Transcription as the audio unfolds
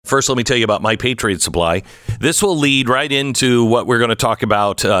first, let me tell you about My Patriot Supply. This will lead right into what we're going to talk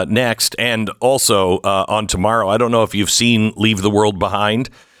about next, and also on tomorrow. I don't know if you've seen Leave the World Behind,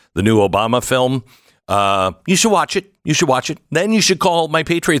 the new Obama film. You should watch it. Then you should call My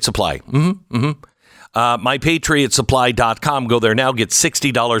Patriot Supply. MyPatriotSupply.com. Go there now. Get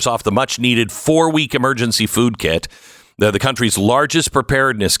 $60 off the much-needed 4-week emergency food kit. They're the country's largest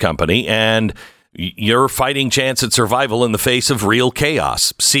preparedness company, and your fighting chance at survival in the face of real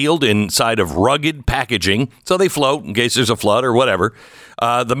chaos. Sealed inside of rugged packaging, so they float in case there's a flood or whatever.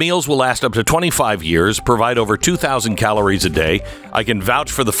 The meals will last up to 25 years, provide over 2,000 calories a day. I can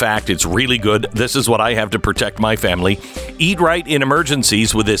vouch for the fact it's really good. This is what I have to protect my family. Eat right in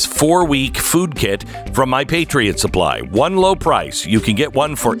emergencies with this 4-week food kit from My Patriot Supply. One low price. You can get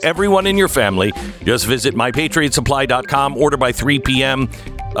one for everyone in your family. Just visit MyPatriotSupply.com. Order by 3 p.m.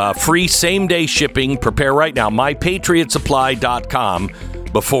 Free same-day shipping. Prepare right now. MyPatriotSupply.com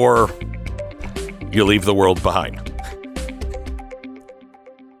before you leave the world behind.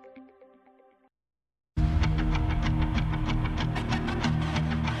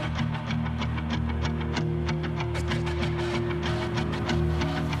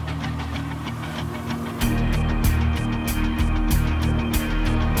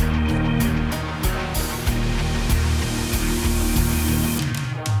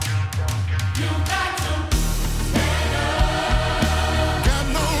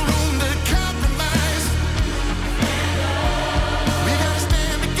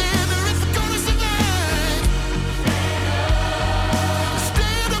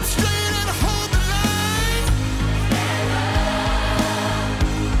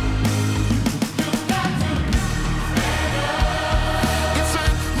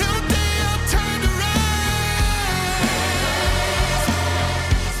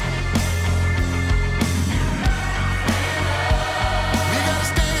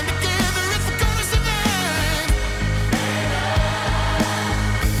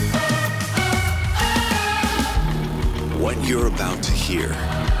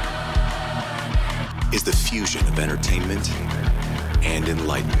 Is the fusion of entertainment and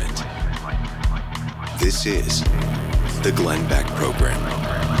enlightenment. This is the Glenn Beck Program.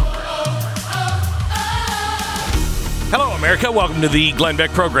 Hello, America. Welcome to the Glenn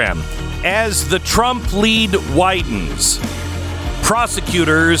Beck Program. As the Trump lead widens,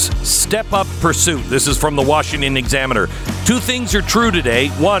 prosecutors step up pursuit. This is from the Washington Examiner. 2 things are true today.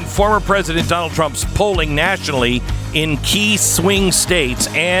 1, former President Donald Trump's polling nationally in key swing states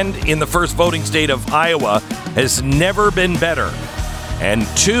and in the first voting state of Iowa has never been better. And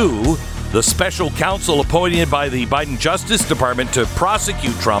 2, the special counsel appointed by the Biden Justice Department to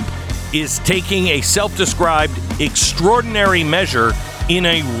prosecute Trump is taking a self-described extraordinary measure in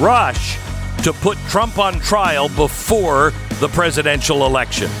a rush to put Trump on trial before the presidential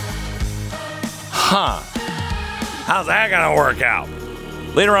election. How's that going to work out?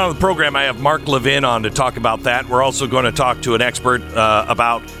 Later on in the program, I have Mark Levin on to talk about that. We're also going to talk to an expert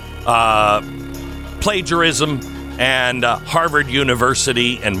about plagiarism and Harvard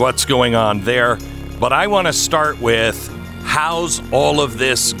University and what's going on there. But I want to start with, how's all of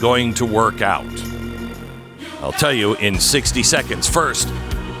this going to work out? I'll tell you in 60 seconds. First,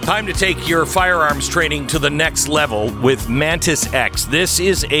 time to take your firearms training to the next level with Mantis X. This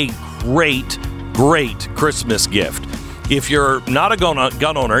is a great Christmas gift. If you're not a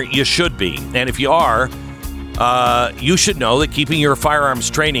gun owner, you should be. And if you are, you should know that keeping your firearms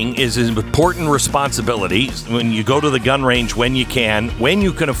training is an important responsibility when you go to the gun range when you can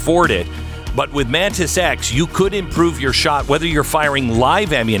afford it. But with Mantis X, you could improve your shot whether you're firing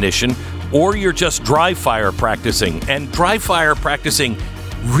live ammunition or you're just dry fire practicing. And dry fire practicing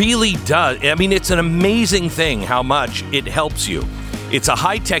really does. I mean, it's an amazing thing how much it helps you. It's a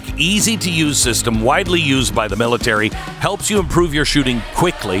high-tech, easy-to-use system widely used by the military, helps you improve your shooting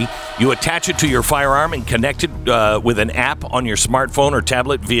quickly. You attach it to your firearm and connect it with an app on your smartphone or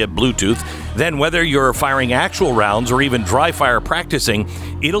tablet via Bluetooth. Then whether you're firing actual rounds or even dry fire practicing,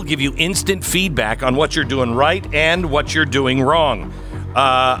 it'll give you instant feedback on what you're doing right and what you're doing wrong.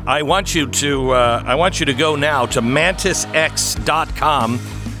 I want you to go now to MantisX.com.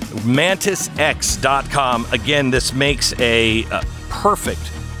 MantisX.com. Again, this makes a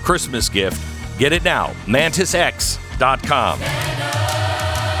perfect Christmas gift. Get it now. MantisX.com.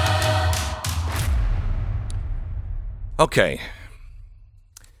 Okay.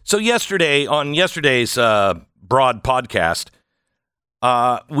 So on yesterday's broad podcast,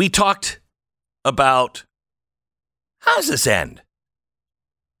 we talked about, how does this end?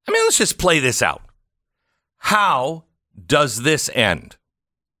 I mean, let's just play this out. How does this end?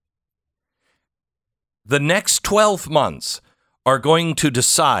 The next 12 months are going to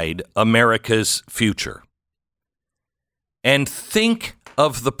decide America's future. And think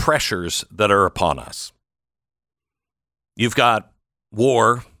of the pressures that are upon us. You've got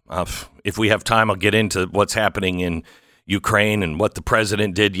war. If we have time, I'll get into what's happening in Ukraine and what the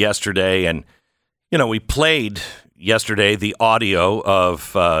president did yesterday. And, we played yesterday the audio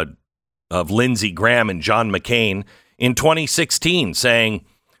of Lindsey Graham and John McCain in 2016 saying,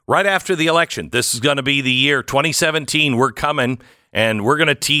 right after the election, this is going to be the year 2017, we're coming and we're going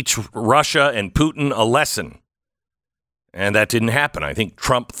to teach Russia and Putin a lesson. And that didn't happen. I think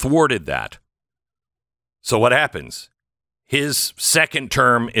Trump thwarted that. So what happens? His second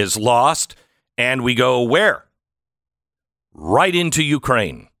term is lost, and we go where? Right into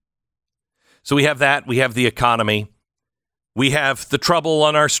Ukraine. So we have that. We have the economy. We have the trouble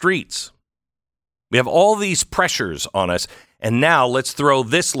on our streets. We have all these pressures on us. And now let's throw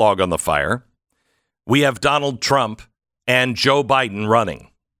this log on the fire. We have Donald Trump and Joe Biden running.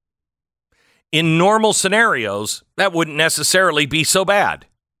 In normal scenarios, that wouldn't necessarily be so bad.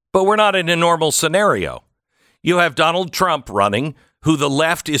 But we're not in a normal scenario. You have Donald Trump running, who the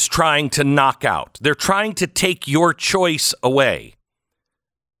left is trying to knock out. They're trying to take your choice away.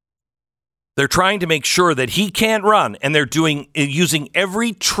 They're trying to make sure that he can't run, and they're using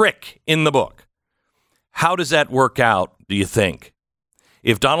every trick in the book. How does that work out, do you think?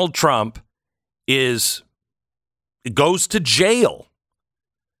 If Donald Trump goes to jail,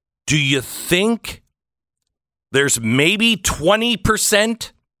 do you think there's maybe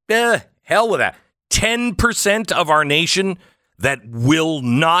 20%? Hell with that. 10% of our nation that will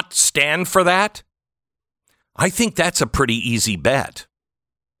not stand for that? I think that's a pretty easy bet.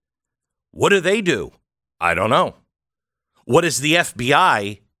 What do? I don't know. What does the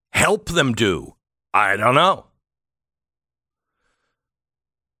FBI help them do? I don't know.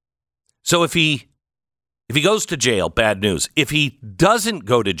 So if he goes to jail, bad news. If he doesn't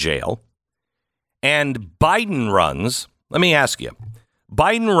go to jail and Biden runs, let me ask you,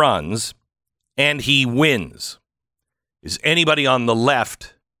 Biden runs and he wins. Is anybody on the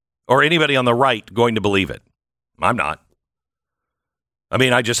left or anybody on the right going to believe it? I'm not.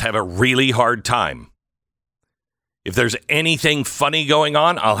 I just have a really hard time. If there's anything funny going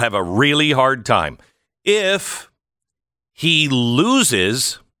on, I'll have a really hard time. If he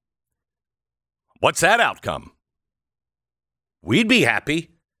loses, what's that outcome? We'd be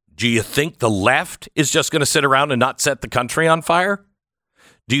happy. Do you think the left is just going to sit around and not set the country on fire?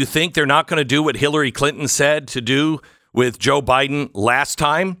 Do you think they're not going to do what Hillary Clinton said to do with Joe Biden last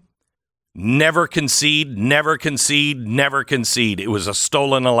time? Never concede, never concede, never concede. It was a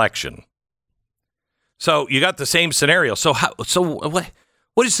stolen election. So you got the same scenario. So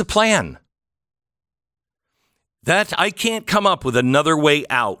what is the plan? That I can't come up with another way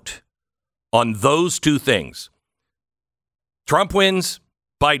out on those two things. Trump wins,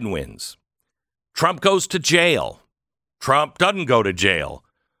 Biden wins. Trump goes to jail. Trump doesn't go to jail.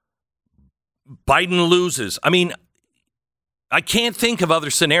 Biden loses. I can't think of other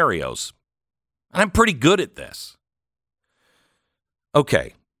scenarios. And I'm pretty good at this.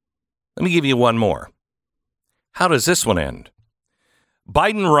 Okay, let me give you one more. How does this one end?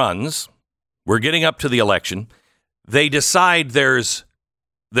 Biden runs. We're getting up to the election. They decide there's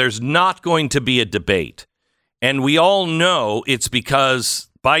not going to be a debate. And we all know it's because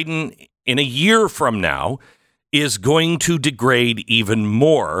Biden, in a year from now, is going to degrade even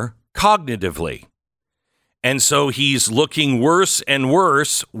more cognitively. And so he's looking worse and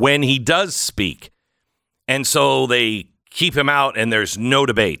worse when he does speak. And so they keep him out and there's no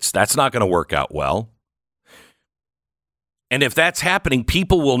debates. That's not going to work out well. And if that's happening,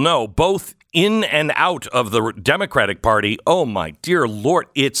 people will know, both in and out of the Democratic Party, oh my dear Lord,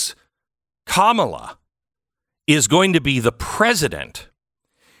 it's Kamala is going to be the president.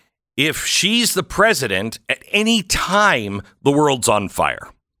 If she's the president, at any time, the world's on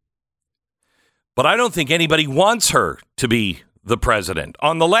fire. But I don't think anybody wants her to be the president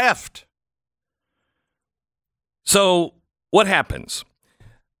on the left. So what happens?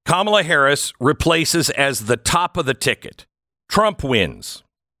 Kamala Harris replaces as the top of the ticket. Trump wins.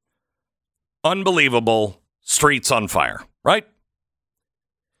 Unbelievable. Streets on fire, right?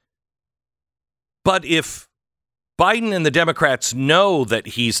 But if Biden and the Democrats know that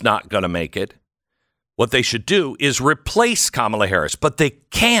he's not going to make it, what they should do is replace Kamala Harris. But they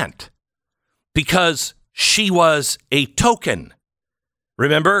can't, because she was a token.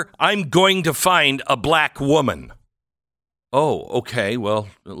 Remember, I'm going to find a black woman. Oh, okay, well,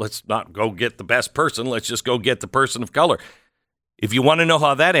 let's not go get the best person. Let's just go get the person of color. If you want to know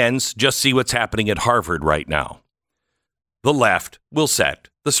how that ends, just see what's happening at Harvard right now. The left will set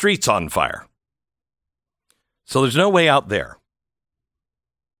the streets on fire. So there's no way out there.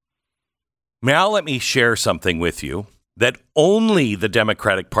 Now let me share something with you that only the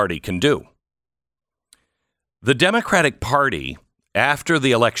Democratic Party can do. The Democratic Party, after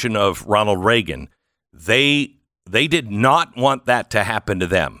the election of Ronald Reagan, they did not want that to happen to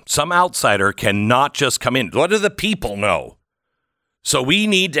them. Some outsider cannot just come in. What do the people know? So we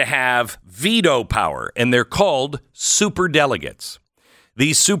need to have veto power, and they're called superdelegates.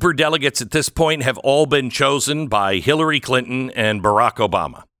 These superdelegates at this point have all been chosen by Hillary Clinton and Barack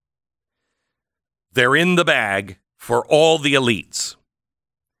Obama. They're in the bag for all the elites.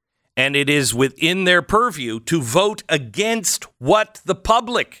 And it is within their purview to vote against what the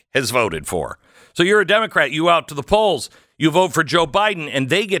public has voted for. So you're a Democrat, you out to the polls, you vote for Joe Biden, and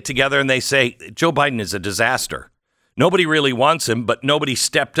they get together and they say, Joe Biden is a disaster. Nobody really wants him, but nobody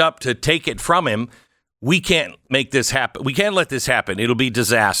stepped up to take it from him. We can't make this happen. We can't let this happen. It'll be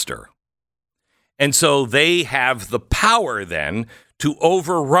disaster. And so they have the power then to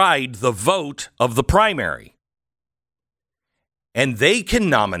override the vote of the primary. And they can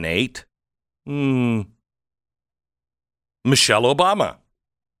nominate Michelle Obama.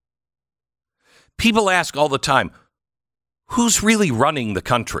 People ask all the time, who's really running the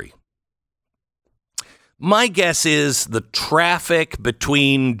country? My guess is the traffic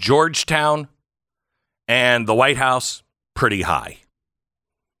between Georgetown and the White House, pretty high.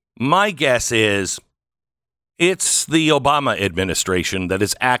 My guess is it's the Obama administration that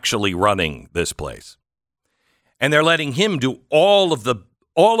is actually running this place. And they're letting him do all of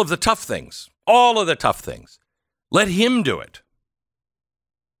the tough things. All of the tough things. Let him do it.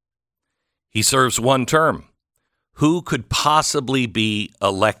 He serves one term. Who could possibly be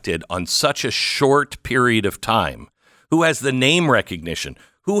elected on such a short period of time? Who has the name recognition?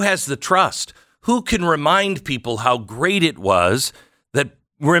 Who has the trust? Who can remind people how great it was that,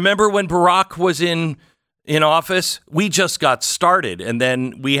 remember when Barack was in office? We just got started and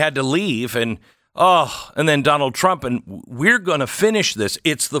then we had to leave and then Donald Trump, and we're going to finish this.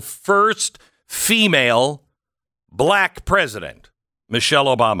 It's the first female black president, Michelle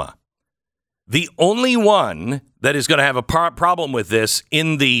Obama. The only one that is going to have a problem with this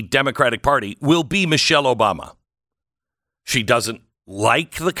in the Democratic Party will be Michelle Obama. She doesn't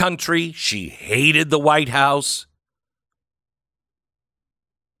like the country. She hated the White House.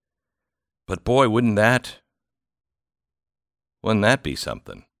 But boy, wouldn't that be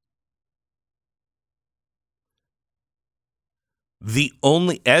something?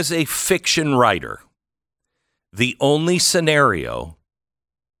 As a fiction writer, the only scenario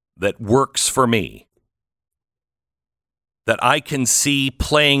that works for me, that I can see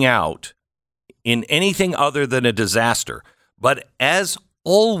playing out in anything other than a disaster, but as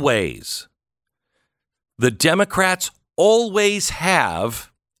always, the Democrats always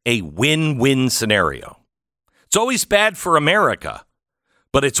have a win-win scenario. It's always bad for America,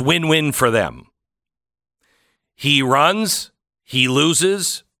 but it's win-win for them. He runs. He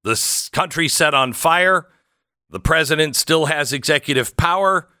loses, the country's set on fire, the president still has executive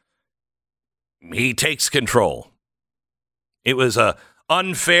power, he takes control. It was an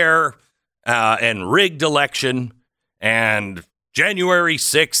unfair and rigged election, and January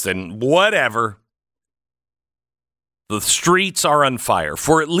 6th and whatever, the streets are on fire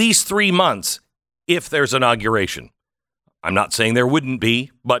for at least 3 months if there's inauguration. I'm not saying there wouldn't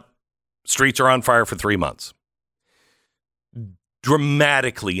be, but streets are on fire for 3 months.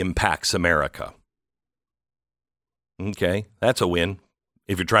 Dramatically impacts America. Okay, that's a win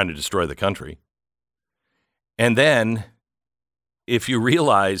if you're trying to destroy the country. And then if you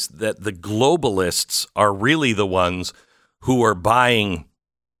realize that the globalists are really the ones who are buying,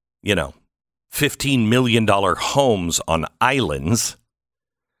 $15 million homes on islands,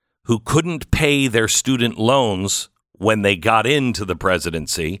 who couldn't pay their student loans when they got into the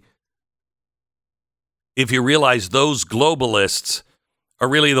presidency, if you realize those globalists are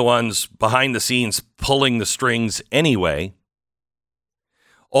really the ones behind the scenes pulling the strings anyway,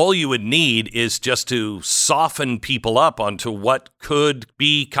 all you would need is just to soften people up onto what could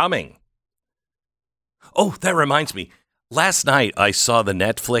be coming. Oh, that reminds me. Last night I saw the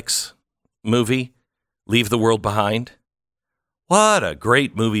Netflix movie, Leave the World Behind. What a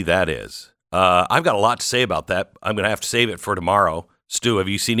great movie that is. I've got a lot to say about that. I'm going to have to save it for tomorrow. Stu, have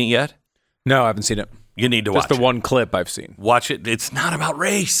you seen it yet? No, I haven't seen it. You need to watch it. Just the one clip I've seen. Watch it. It's not about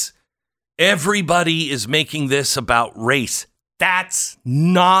race. Everybody is making this about race. That's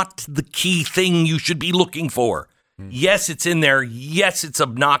not the key thing you should be looking for. Yes, it's in there. Yes, it's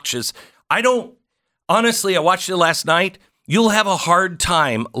obnoxious. Honestly, I watched it last night. You'll have a hard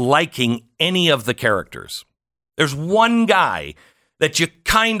time liking any of the characters. There's one guy that you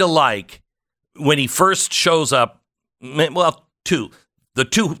kind of like when he first shows up. Well, two. The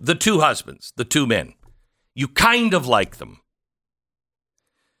two husbands, the two men. You kind of like them.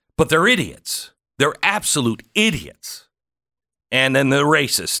 But they're idiots. They're absolute idiots. And then the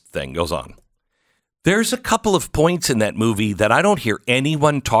racist thing goes on. There's a couple of points in that movie that I don't hear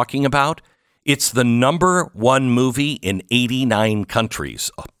anyone talking about. It's the number one movie in 89 countries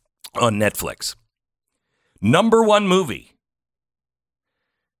on Netflix. Number one movie.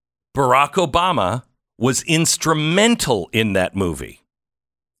 Barack Obama was instrumental in that movie.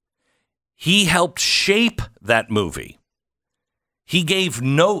 He helped shape that movie. He gave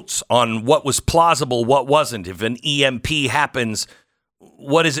notes on what was plausible, what wasn't. If an EMP happens,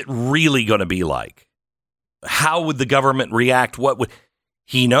 what is it really going to be like? How would the government react?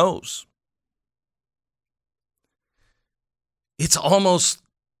 He knows. It's almost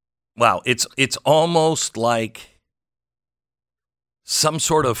like some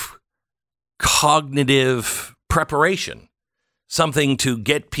sort of cognitive preparation, something to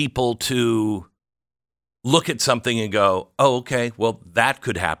get people to look at something and go, oh, okay, well, that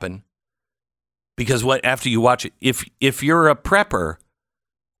could happen. Because after you watch it, if you're a prepper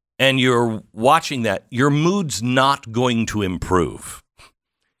and you're watching that, your mood's not going to improve.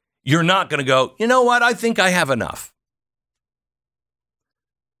 You're not going to go, you know what, I think I have enough.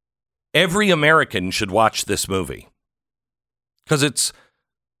 Every American should watch this movie because it's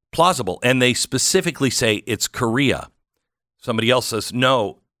plausible. And they specifically say it's Korea. Somebody else says,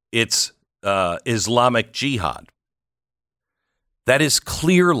 no, it's Islamic Jihad. That is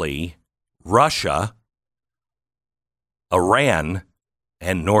clearly Russia, Iran,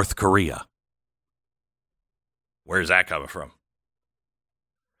 and North Korea. Where's that coming from?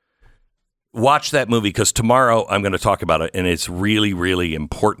 Watch that movie because tomorrow I'm going to talk about it, and it's really, really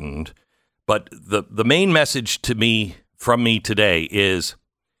important. But the main message from me today is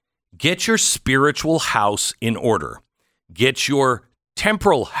get your spiritual house in order. Get your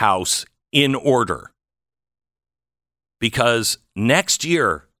temporal house in order. Because next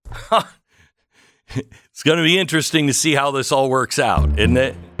year, it's going to be interesting to see how this all works out, isn't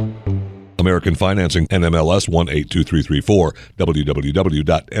it? American Financing, NMLS 182334,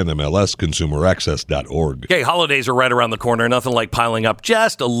 www.nmlsconsumeraccess.org. Okay, holidays are right around the corner. Nothing like piling up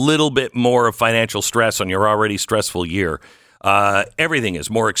just a little bit more of financial stress on your already stressful year. Everything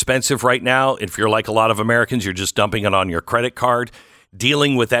is more expensive right now. If you're like a lot of Americans, you're just dumping it on your credit card.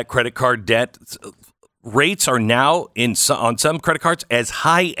 Dealing with that credit card debt, rates are now on some credit cards as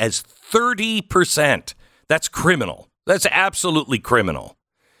high as 30%. That's criminal. That's absolutely criminal.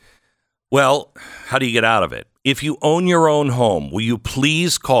 Well, how do you get out of it? If you own your own home, will you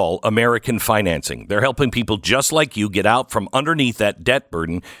please call American Financing? They're helping people just like you get out from underneath that debt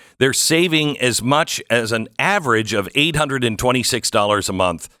burden. They're saving as much as an average of $826 a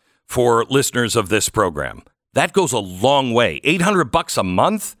month for listeners of this program. That goes a long way. $800 a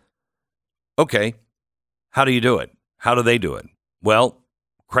month? Okay. How do you do it? How do they do it? Well,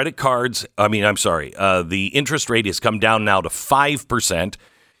 the interest rate has come down now to 5%.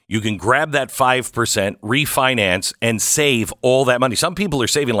 You can grab that 5%, refinance, and save all that money. Some people are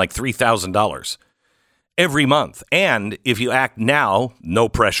saving like $3,000 every month. And if you act now, no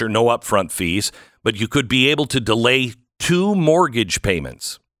pressure, no upfront fees, but you could be able to delay 2 mortgage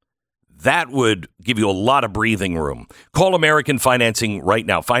payments. That would give you a lot of breathing room. Call American Financing right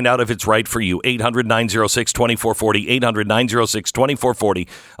now. Find out if it's right for you. 800-906-2440, 800-906-2440,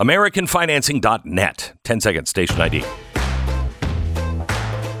 AmericanFinancing.net. 10 seconds, station ID.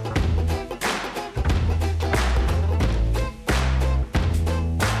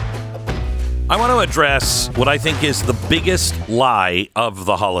 I want to address what I think is the biggest lie of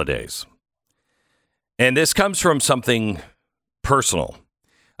the holidays. And this comes from something personal.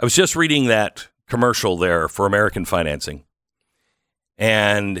 I was just reading that commercial there for American Financing.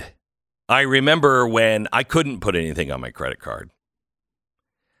 And I remember when I couldn't put anything on my credit card.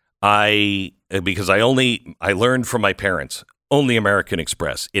 Because I learned from my parents, only American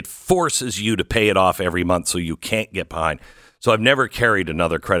Express. It forces you to pay it off every month so you can't get behind. So I've never carried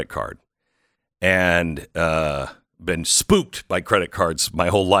another credit card. And been spooked by credit cards my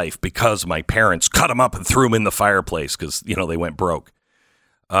whole life because my parents cut them up and threw them in the fireplace because, they went broke.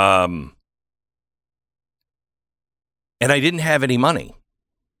 And I didn't have any money.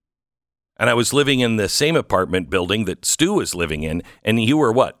 And I was living in the same apartment building that Stu was living in. And you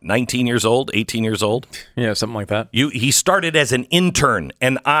were what, 19 years old, 18 years old? Yeah, something like that. He started as an intern.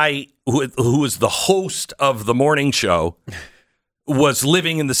 And I, who was the host of the morning show, was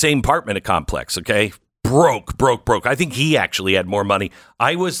living in the same apartment complex, okay? Broke. I think he actually had more money.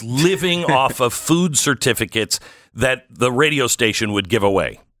 I was living off of food certificates that the radio station would give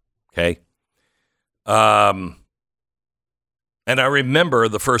away, okay? And I remember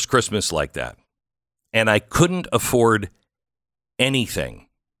the first Christmas like that. And I couldn't afford anything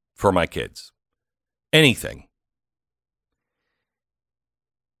for my kids. Anything.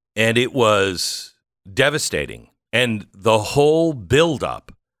 And it was devastating. And the whole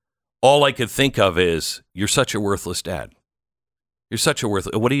buildup, all I could think of is, you're such a worthless dad. You're such a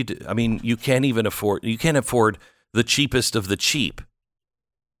worthless. What do you do? I mean, you can't afford the cheapest of the cheap.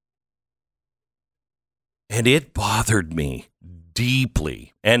 And it bothered me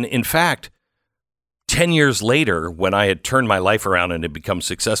deeply. And in fact, 10 years later, when I had turned my life around and had become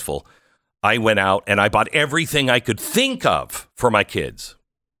successful, I went out and I bought everything I could think of for my kids.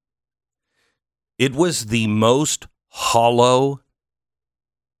 It was the most hollow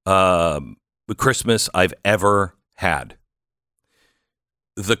Christmas I've ever had.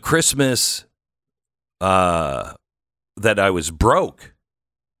 The Christmas that I was broke,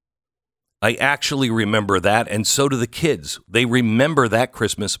 I actually remember that, and so do the kids. They remember that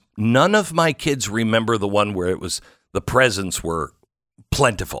Christmas. None of my kids remember the one where the presents were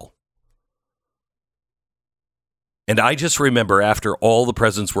plentiful. And I just remember after all the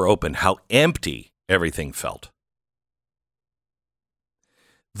presents were opened, how empty everything felt.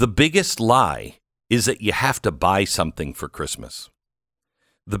 The biggest lie is that you have to buy something for Christmas.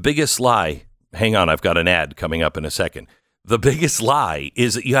 The biggest lie, hang on, I've got an ad coming up in a second. The biggest lie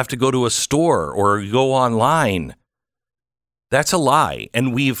is that you have to go to a store or go online. That's a lie.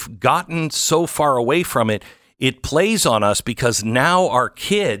 And we've gotten so far away from it, it plays on us because now our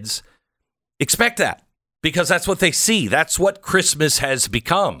kids expect that because that's what they see. That's what Christmas has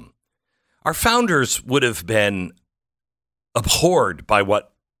become. Our founders would have been abhorred by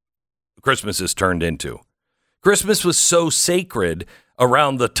what Christmas has turned into. Christmas was so sacred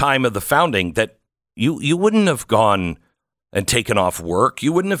around the time of the founding that you wouldn't have gone and taken off work.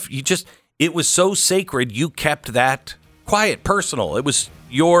 It was so sacred, you kept that quiet, personal. It was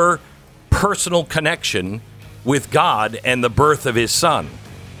your personal connection with God and the birth of his son.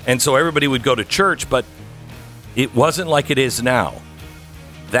 And so everybody would go to church, but it wasn't like it is now.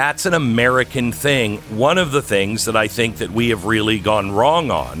 That's an American thing. One of the things that I think that we have really gone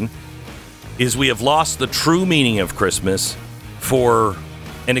wrong on is we have lost the true meaning of Christmas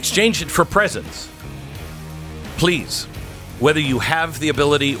and exchanged it for presents. Please, whether you have the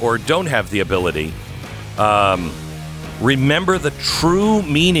ability or don't have the ability, remember the true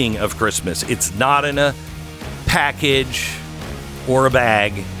meaning of Christmas. It's not in a package or a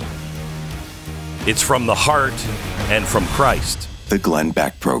bag. It's from the heart and from Christ. The Glenn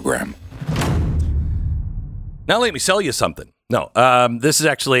Beck Program. Now let me sell you something. No, this is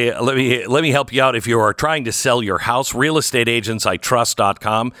actually, let me help you out. If you are trying to sell your house,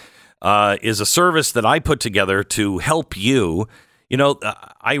 realestateagentsitrust.com is a service that I put together to help you. You know,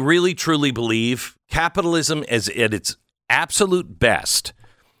 I really, truly believe capitalism is at its absolute best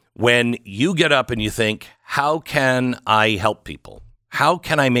when you get up and you think, how can I help people? How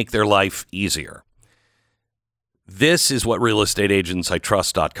can I make their life easier? This is what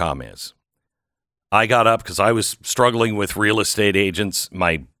realestateagentsitrust.com is. I got up because I was struggling with real estate agents.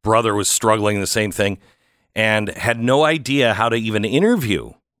 My brother was struggling the same thing and had no idea how to even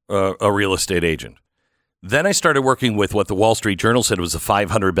interview a real estate agent. Then I started working with what the Wall Street Journal said was the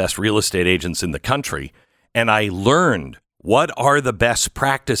 500 best real estate agents in the country. And I learned what are the best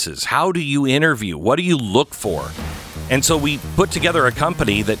practices? How do you interview? What do you look for? And so we put together a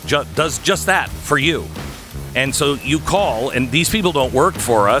company that does just that for you. And so you call, and these people don't work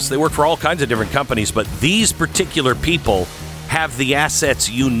for us. They work for all kinds of different companies, but these particular people have the assets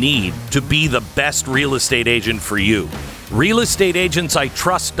you need to be the best real estate agent for you.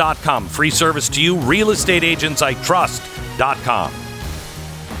 realestateagentsitrust.com. Free service to you, realestateagentsitrust.com.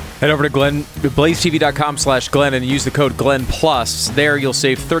 Head over to blazetv.com/Glenn and use the code Glenn Plus. There you'll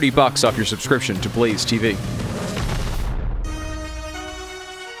save $30 off your subscription to Blaze TV.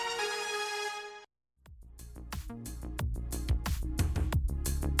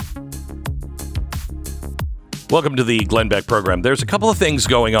 Welcome to the Glenn Beck Program. There's a couple of things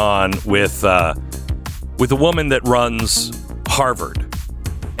going on with a woman that runs Harvard.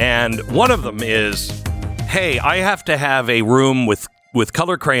 And one of them is, hey, I have to have a room with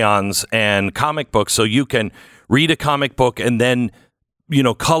color crayons and comic books so you can read a comic book and then,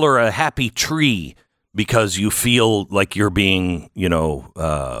 color a happy tree because you feel like you're being, you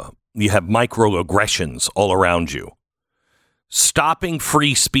have microaggressions all around you. Stopping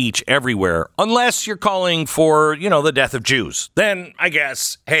free speech everywhere, unless you're calling for, the death of Jews. Then I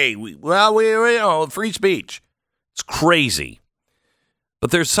guess, hey, free speech. It's crazy.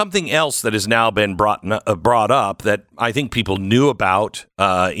 But there's something else that has now been brought up that I think people knew about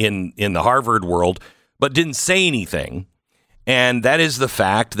in the Harvard world, but didn't say anything. And that is the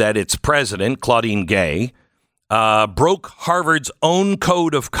fact that its president, Claudine Gay, broke Harvard's own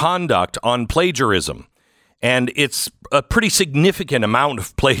code of conduct on plagiarism. And it's a pretty significant amount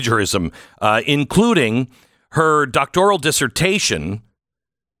of plagiarism, including her doctoral dissertation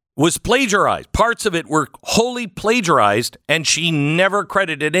was plagiarized. Parts of it were wholly plagiarized, and she never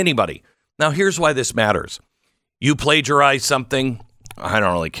credited anybody. Now, here's why this matters. You plagiarize something, I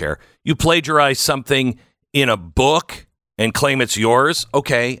don't really care. You plagiarize something in a book and claim it's yours,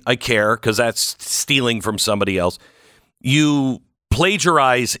 okay, I care, because that's stealing from somebody else. You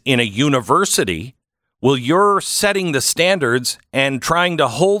plagiarize in a university, well, you're setting the standards and trying to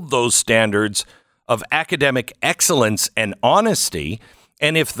hold those standards of academic excellence and honesty.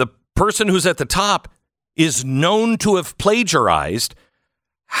 And if the person who's at the top is known to have plagiarized,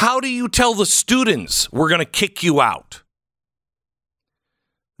 how do you tell the students we're going to kick you out?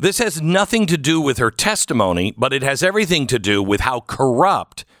 This has nothing to do with her testimony, but it has everything to do with how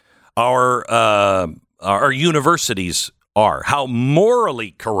corrupt our universities are, how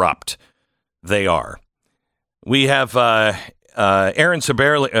morally corrupt they are. We have Aaron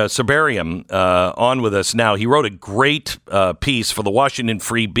Sabarium on with us now. He wrote a great piece for the Washington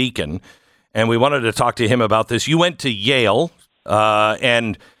Free Beacon, and we wanted to talk to him about this. You went to Yale,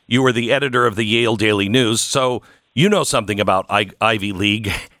 and you were the editor of the Yale Daily News, so you know something about Ivy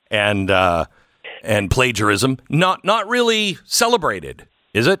League and plagiarism. Not really celebrated,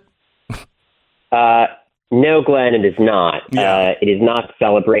 is it? No, Glenn, it is not. Yeah. It is not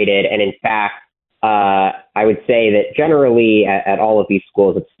celebrated, and in fact, I would say that generally at all of these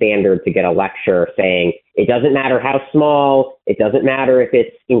schools, it's standard to get a lecture saying it doesn't matter how small, it doesn't matter if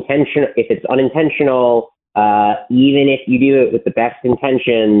it's intentional, if it's unintentional, even if you do it with the best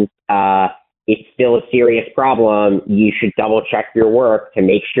intentions, it's still a serious problem. You should double check your work to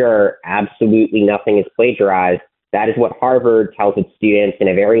make sure absolutely nothing is plagiarized. That is what Harvard tells its students in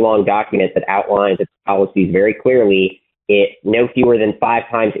a very long document that outlines its policies very clearly. It no fewer than 5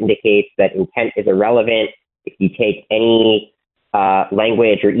 times indicates that intent is irrelevant. If you take any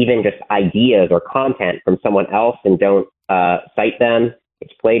language or even just ideas or content from someone else and don't cite them,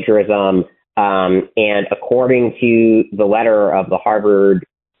 it's plagiarism. And according to the letter of the Harvard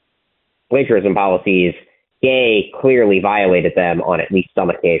plagiarism policies, Gay clearly violated them on at least some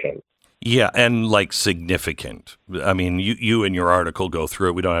occasions. Yeah, and like significant. I mean, you in your article go through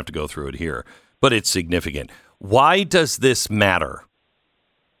it. We don't have to go through it here, but it's significant. Why does this matter?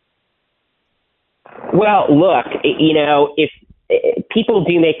 Well, look, if people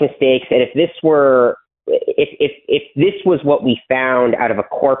do make mistakes, and if this was what we found out of a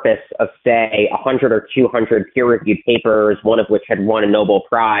corpus of, say, 100 or 200 peer-reviewed papers, one of which had won a Nobel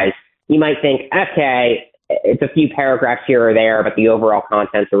Prize, you might think, okay, it's a few paragraphs here or there, but the overall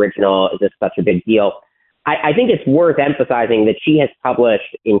content's original. Is this such a big deal? I think it's worth emphasizing that she has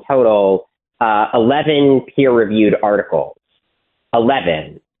published in total 11 peer-reviewed articles,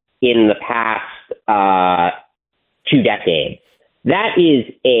 11 in the past 2 decades. That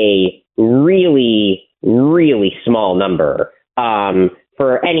is a really, really small number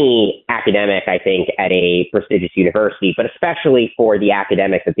for any academic, I think, at a prestigious university, but especially for the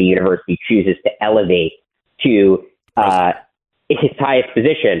academic that the university chooses to elevate to its highest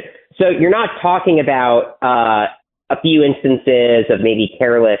position. So you're not talking about a few instances of maybe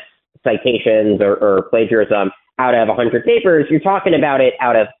careless citations or plagiarism out of 100 papers. You're talking about it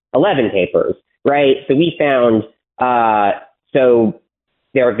out of 11 papers, right? So we found, so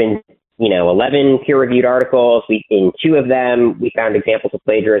there have been, 11 peer-reviewed articles. In 2 of them, we found examples of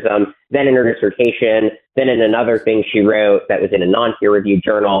plagiarism, then in her dissertation, then in another thing she wrote that was in a non-peer-reviewed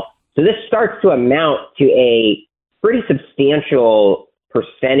journal. So this starts to amount to a pretty substantial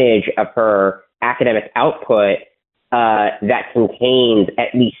percentage of her academic output that contains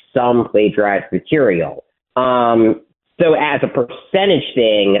at least some plagiarized material. So as a percentage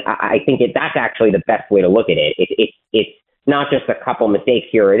thing, I think that's actually the best way to look at it. It's not just a couple mistakes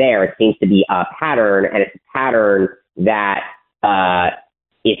here or there. It seems to be a pattern, and it's a pattern that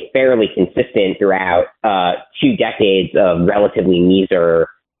is fairly consistent throughout 2 decades of relatively meager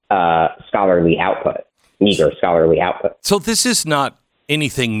scholarly output. So this is not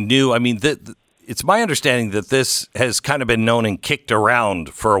anything new. I mean, it's my understanding that this has kind of been known and kicked around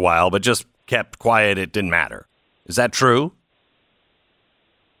for a while, but just kept quiet. It didn't matter. Is that true?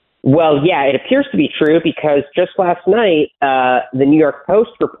 Well, yeah, it appears to be true because just last night, the New York Post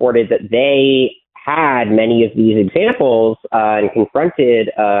reported that they had many of these examples and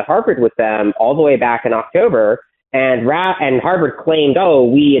confronted Harvard with them all the way back in October. And Harvard claimed,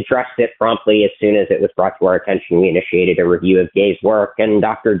 we addressed it promptly as soon as it was brought to our attention. We initiated a review of Gay's work, and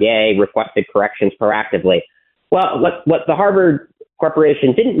Dr. Gay requested corrections proactively. Well, what the Harvard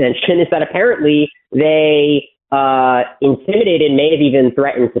Corporation didn't mention is that apparently they intimidated, may have even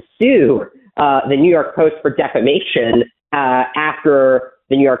threatened to sue the New York Post for defamation after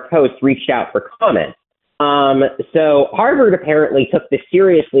the New York Post reached out for comment. So Harvard apparently took this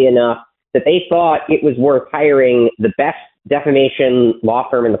seriously enough that they thought it was worth hiring the best defamation law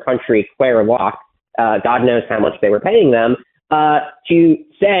firm in the country, Clare Locke, God knows how much they were paying them, to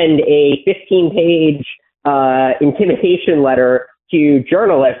send a 15-page intimidation letter to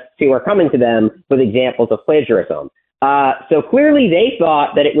journalists who are coming to them with examples of plagiarism. So clearly they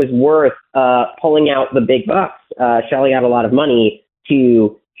thought that it was worth pulling out the big bucks, shelling out a lot of money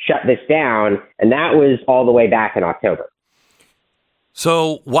to shut this down, and that was all the way back in October.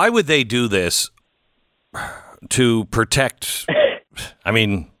 So why would they do this? To protect, I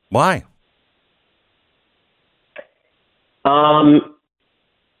mean, why?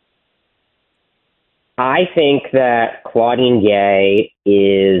 I think that Claudine Gay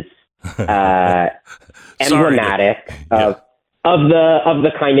is emblematic of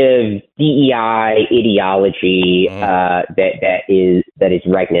the kind of DEI ideology that is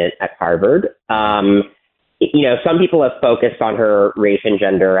regnant at Harvard. Some people have focused on her race and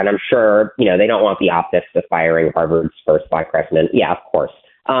gender, and I'm sure, they don't want the optics of firing Harvard's first Black president. Yeah, of course.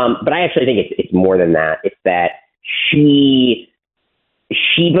 But I actually think it's more than that. It's that she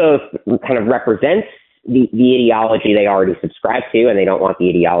both kind of represents the ideology they already subscribe to, and they don't want the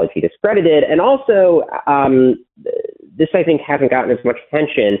ideology discredited. And also, this I think hasn't gotten as much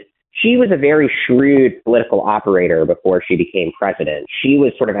attention. She was a very shrewd political operator before she became president. She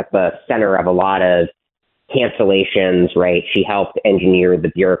was sort of at the center of a lot of cancellations, right? She helped engineer the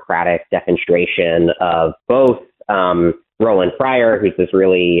bureaucratic defenestration of both Roland Fryer, who's this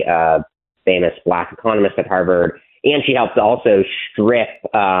really famous Black economist at Harvard, and she helped also strip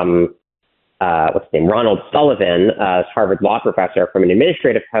Ronald Sullivan, Harvard law professor, from an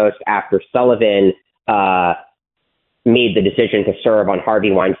administrative post after Sullivan made the decision to serve on Harvey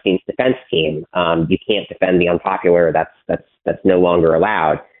Weinstein's defense team. You can't defend the unpopular. That's no longer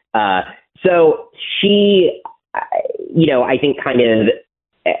allowed. So she, I think kind of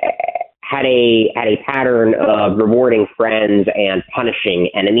had a pattern of rewarding friends and punishing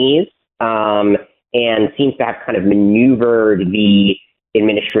enemies, and seems to have kind of maneuvered the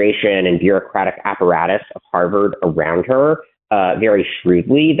administration and bureaucratic apparatus of Harvard around her very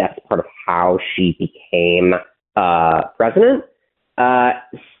shrewdly. That's part of how she became president.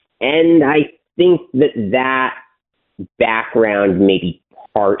 And I think that background may be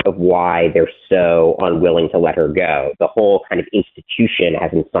part of why they're so unwilling to let her go. The whole kind of institution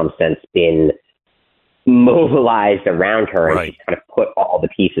has in some sense been mobilized around her, and she's kind of put all the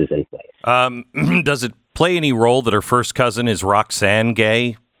pieces in place. Does it play any role that her first cousin is Roxane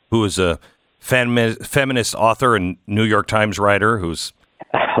Gay, who is a feminist author and New York Times writer who's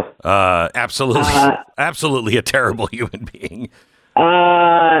absolutely a terrible human being?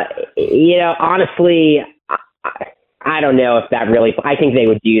 Honestly, I don't know if that really. I think they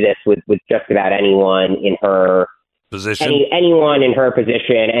would do this with just about anyone in her position. Anyone in her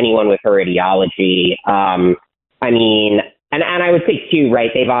position, anyone with her ideology. And I would think too, right?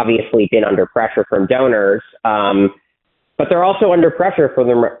 They've obviously been under pressure from donors, but they're also under pressure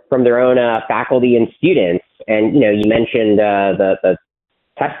from their own faculty and students. And you mentioned the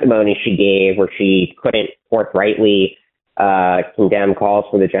testimony she gave, where she couldn't forthrightly condemn calls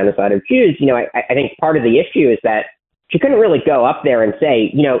for the genocide of Jews. I think part of the issue is that she couldn't really go up there and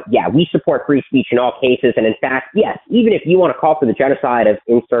say, yeah, we support free speech in all cases. And in fact, yes, even if you want to call for the genocide of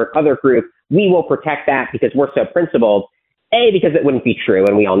insert other group, we will protect that because we're so principled. A, because it wouldn't be true,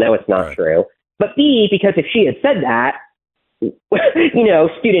 and we all know it's not true. But B, because if she had said that,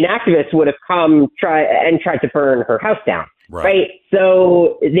 student activists would have tried to burn her house down. Right?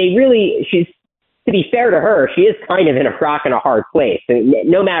 So she's, to be fair to her, she is kind of in a rock and a hard place.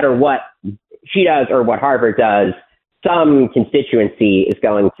 No matter what she does or what Harvard does, some constituency is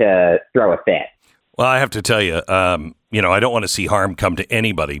going to throw a fit. Well, I have to tell you, I don't want to see harm come to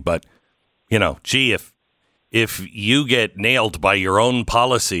anybody, but, if you get nailed by your own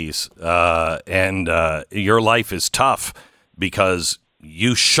policies and your life is tough because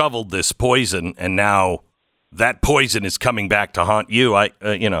you shoveled this poison and now that poison is coming back to haunt you, I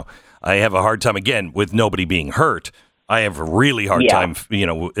have a hard time, again, with nobody being hurt. I have a really hard time,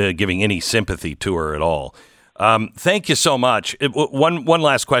 giving any sympathy to her at all. Thank you so much. One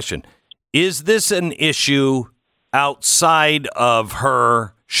last question. Is this an issue outside of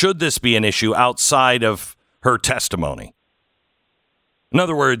her? Should this be an issue outside of her testimony? In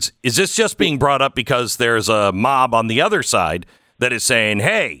other words, is this just being brought up because there's a mob on the other side that is saying,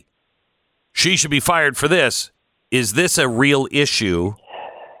 hey, she should be fired for this, Is this a real issue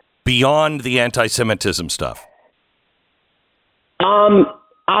beyond the anti-Semitism stuff?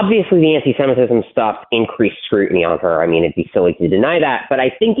 Obviously, the anti-Semitism stuff increased scrutiny on her. I mean, it'd be silly to deny that, but I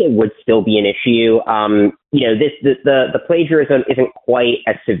think it would still be an issue. The plagiarism isn't quite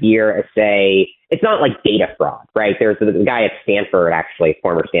as severe as, say, it's not like data fraud, right? There's the guy at Stanford, actually,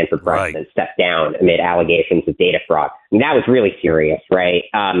 former Stanford president, stepped down amid allegations of data fraud. I mean, that was really serious, right?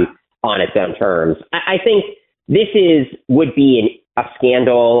 On its own terms. I think this would be a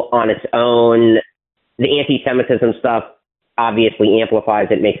scandal on its own. The anti-Semitism stuff obviously amplifies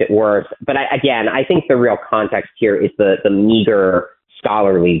it, makes it worse. But I think the real context here is the meager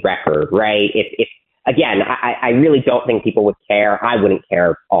scholarly record, right? If I really don't think people would care. I wouldn't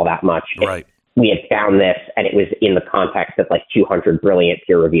care all that much if we had found this and it was in the context of like 200 brilliant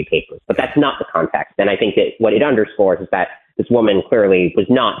peer-reviewed papers. But that's not the context. And I think that what it underscores is that this woman clearly was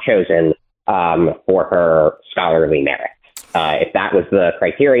not chosen for her scholarly merit. If that was the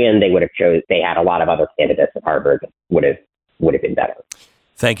criterion, they had a lot of other candidates at Harvard that would have been better.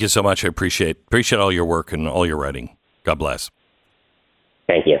 Thank you so much. I appreciate all your work and all your writing. God bless.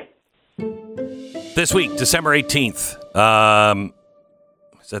 Thank you. This week, December 18th.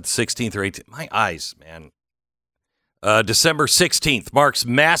 Is that the 16th or 18th? My eyes, man. December 16th marks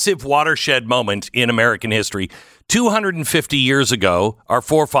massive watershed moment in American history. 250 years ago, our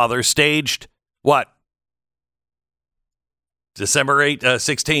forefathers staged what? December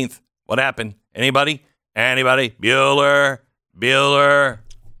 16th. What happened? Anybody? Bueller.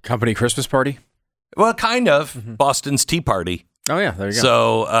 Company Christmas party? Well, kind of. Mm-hmm. Boston's Tea Party. Oh, yeah. There you go.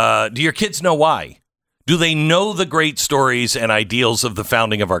 So do your kids know why? Do they know the great stories and ideals of the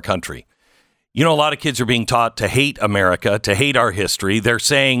founding of our country? You know, a lot of kids are being taught to hate America, to hate our history. They're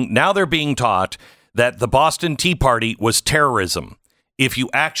being taught that the Boston Tea Party was terrorism. If you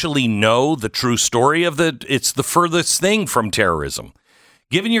actually know the true story of it's the furthest thing from terrorism.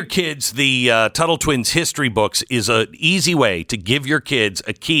 Giving your kids the Tuttle Twins history books is an easy way to give your kids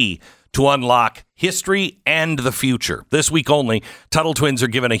a key to unlock history and the future. This week only, Tuttle Twins are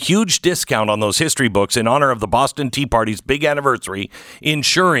giving a huge discount on those history books in honor of the Boston Tea Party's big anniversary,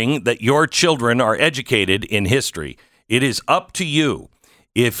 ensuring that your children are educated in history. It is up to you.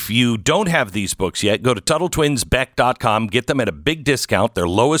 If you don't have these books yet, go to TuttleTwinsBeck.com. Get them at a big discount, their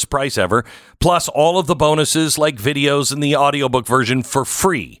lowest price ever, plus all of the bonuses like videos and the audiobook version for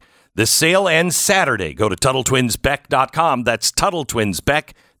free. The sale ends Saturday. Go to TuttleTwinsBeck.com. That's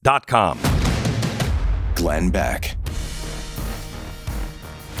TuttleTwinsBeck.com. Glenn Beck.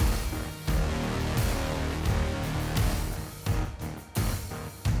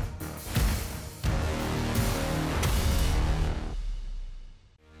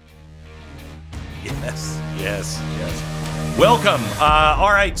 Yes. Welcome.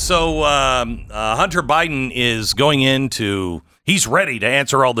 All right, so Hunter Biden is going he's ready to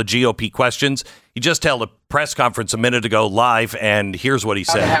answer all the GOP questions. He just held a press conference a minute ago live, and here's what he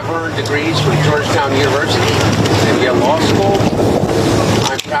said. I have earned degrees from Georgetown University and Yale Law School.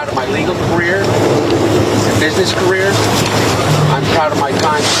 I'm proud of my legal career and business career. I'm proud of my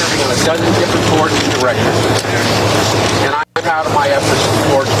time serving on a dozen different boards of directors. And I'm proud of my efforts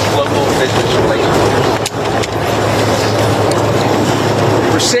towards global business relations.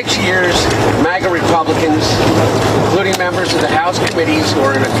 For 6 years, MAGA Republicans, including members of the House committees who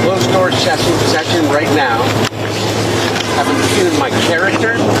are in a closed-door session right now, have impugned my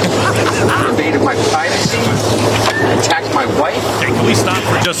character, invaded my privacy, attacked my wife. Hey, can we stop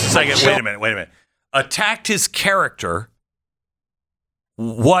for just a second? Wait a minute. Attacked his character?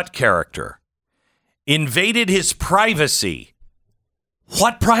 What character? Invaded his privacy.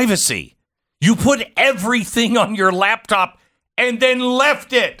 What privacy? You put everything on your laptop and then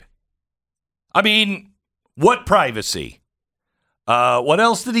left it. I mean, what privacy? What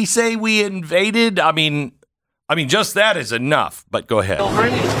else did he say we invaded? I mean, just that is enough, but go ahead.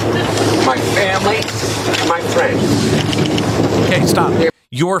 My family, my friends. Okay, stop.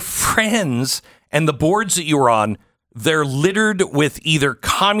 Your friends and the boards that you were on, they're littered with either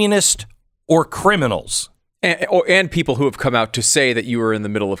communist or criminals. And people who have come out to say that you were in the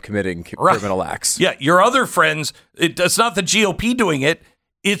middle of committing criminal acts. Yeah, your other friends, it's not the GOP doing it.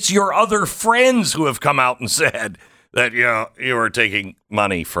 It's your other friends who have come out and said that you were taking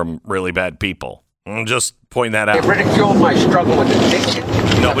money from really bad people. I'll just point that out. They ridiculed my struggle with addiction.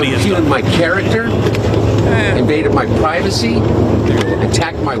 Nobody has impugned my character, invaded my privacy,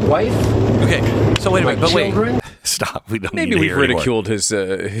 attacked my wife. Okay, so wait a minute, but children. Wait. Stop. We don't Maybe need to we've hear ridiculed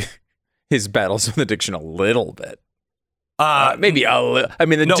his battles with addiction a little bit. Maybe a little. I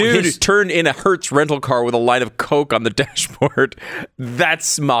mean, the dude turned in a Hertz rental car with a line of coke on the dashboard.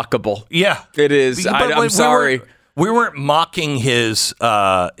 That's mockable. Yeah, it is. I'm sorry. mocking his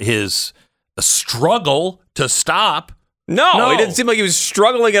struggle to stop. No, it didn't seem like he was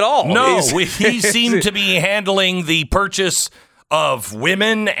struggling at all. No, he seemed to be handling the purchase of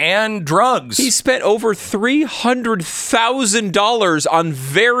women and drugs. He spent over $300,000 on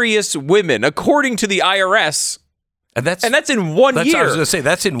various women, according to the IRS. And that's in 1 year. I was going to say,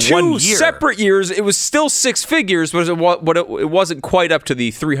 that's in 1 year. 2 separate years, it was still six figures, but it wasn't quite up to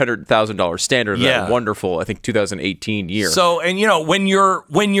the $300,000 standard of that wonderful, I think, 2018 year. So, and when you're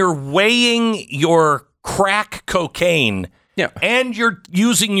weighing your crack cocaine and you're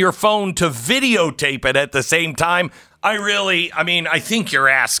using your phone to videotape it at the same time, I think you're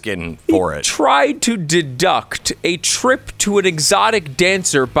asking for it. He tried to deduct a trip to an exotic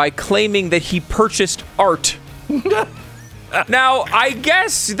dancer by claiming that he purchased art. Now, I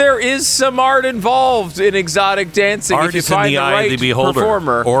guess there is some art involved in exotic dancing if you find the right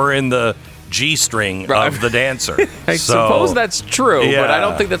performer. Or in the G-string of the dancer. I suppose that's true, but I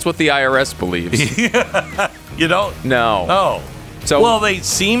don't think that's what the IRS believes. You don't? No. Oh. Well, they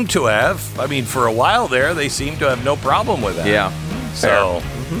seem to have. For a while there, they seem to have no problem with that. Yeah. So,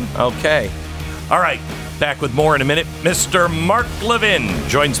 okay. All right. Back with more in a minute. Mr. Mark Levin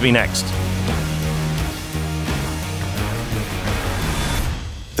joins me next.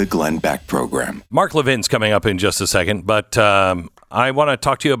 The Glenn Beck Program. Mark Levin's coming up in just a second, but I want to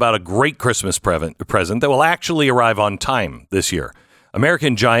talk to you about a great Christmas present that will actually arrive on time this year.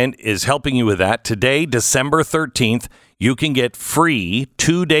 American Giant is helping you with that. Today, December 13th, you can get free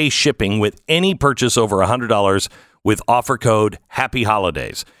 2-day shipping with any purchase over $100 with offer code Happy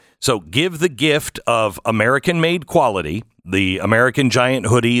Holidays. So give the gift of American-made quality. The American Giant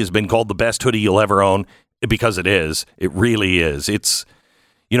hoodie has been called the best hoodie you'll ever own because it is. It really is. It's,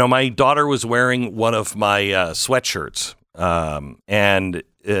 my daughter was wearing one of my sweatshirts, and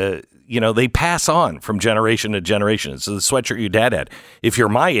they pass on from generation to generation. It's the sweatshirt your dad had. If you're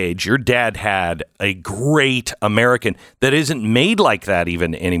my age, your dad had a great American that isn't made like that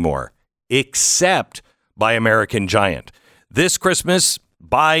even anymore, except by American Giant. This Christmas,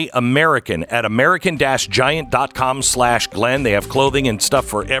 buy American at american-giant.com/Glenn. They have clothing and stuff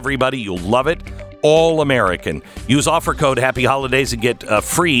for everybody. You'll love it. All American. Use offer code Happy Holidays and get a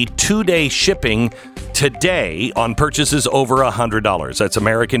free 2-day shipping today on purchases over $100. That's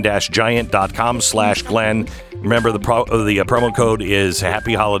american-giant.com/Glenn. Remember, the promo code is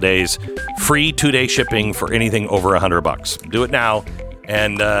Happy Holidays. Free 2-day shipping for anything over $100. Do it now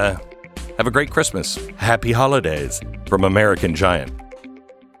and have a great Christmas. Happy Holidays from American Giant.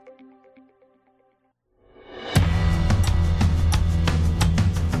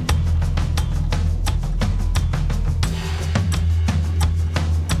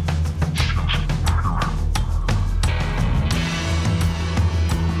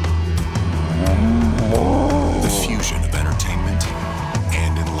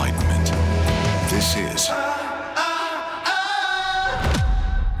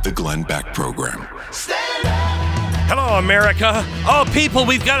 The Glenn Beck Program. Hello, America. Oh, people,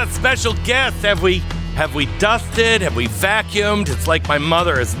 we've got a special guest. Have we dusted? Have we vacuumed? It's like my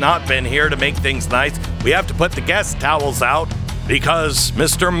mother has not been here to make things nice. We have to put the guest towels out because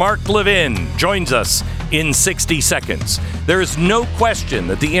Mr. Mark Levin joins us in 60 seconds. There is no question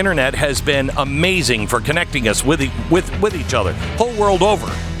that the internet has been amazing for connecting us with each other, whole world over.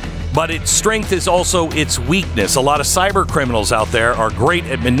 But its strength is also its weakness. A lot of cyber criminals out there are great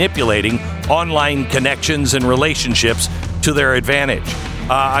at manipulating online connections and relationships to their advantage.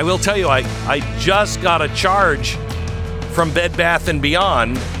 I will tell you, I just got a charge from Bed Bath &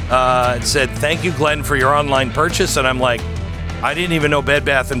 Beyond. It said, "Thank you, Glenn, for your online purchase." And I'm like, I didn't even know Bed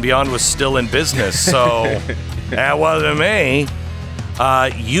Bath & Beyond was still in business. So that wasn't me.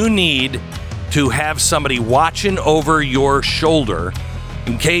 You need to have somebody watching over your shoulder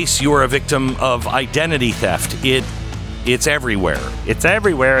in case you're a victim of identity theft. It's everywhere. It's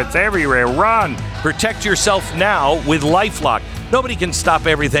everywhere. It's everywhere. Run. Protect yourself now with LifeLock. Nobody can stop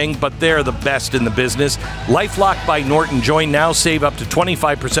everything, but they're the best in the business. LifeLock by Norton. Join now. Save up to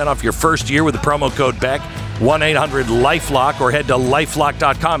 25% off your first year with the promo code BECK. 1-800-LifeLock or head to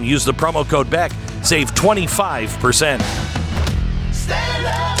lifelock.com. Use the promo code BECK. Save 25%.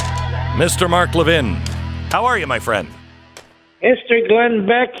 Mr. Mark Levin, how are you, my friend? Mr. Glenn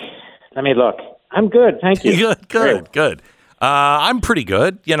Beck, let me look. I'm good, thank you. Good. I'm pretty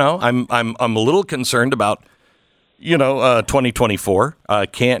good. I'm a little concerned about 2024.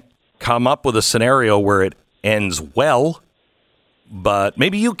 Can't come up with a scenario where it ends well, but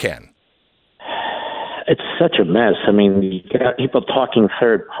maybe you can. It's such a mess. I mean, you got people talking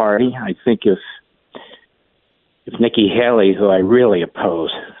third party. I think if Nikki Haley, who I really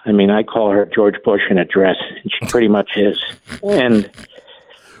oppose, I mean, I call her George Bush in a dress, and she pretty much is. And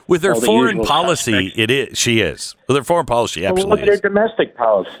with her all the foreign usual policy, suspects. she is. With her foreign policy, Well, absolutely look at her is. domestic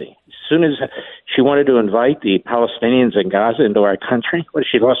policy. As soon as she wanted to invite the Palestinians in Gaza into our country,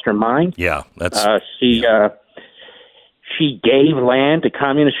 she lost her mind? Yeah, that's she gave land to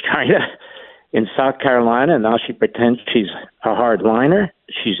communist China in South Carolina, and now she pretends she's a hardliner.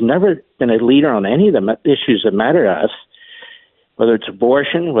 She's never been a leader on any of the issues that matter to us, whether it's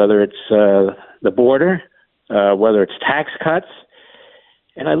abortion, whether it's the border, whether it's tax cuts.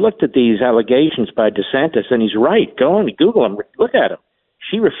 And I looked at these allegations by DeSantis, and he's right. Go on Google him. Look at him.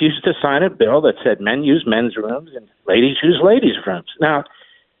 She refused to sign a bill that said men use men's rooms and ladies use ladies' rooms. Now,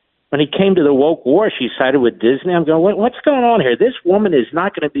 when he came to the woke war, she sided with Disney. I'm going, what's going on here? This woman is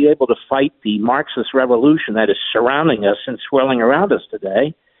not going to be able to fight the Marxist revolution that is surrounding us and swirling around us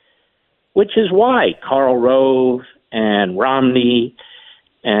today, which is why Karl Rove and Romney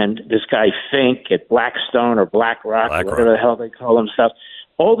and this guy Fink at Blackstone or BlackRock, or whatever the hell they call themselves,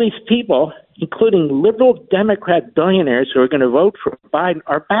 all these people, including liberal Democrat billionaires who are going to vote for Biden,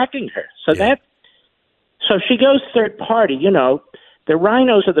 are backing her. So so she goes third party. You know, the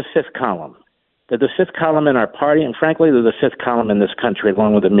rhinos are the fifth column. They're the fifth column in our party, and frankly, they're the fifth column in this country,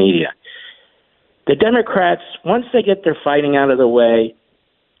 along with the media. The Democrats, once they get their fighting out of the way,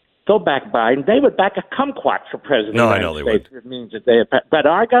 they'll back Biden. They would back a kumquat for president of the United States. It means that but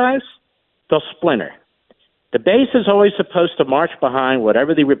our guys, they'll splinter. The base is always supposed to march behind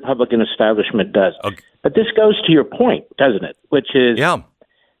whatever the Republican establishment does. Okay. But this goes to your point, doesn't it? Which is,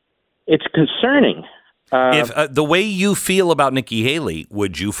 it's concerning. If the way you feel about Nikki Haley,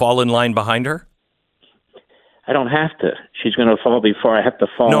 would you fall in line behind her? I don't have to. She's going to fall before I have to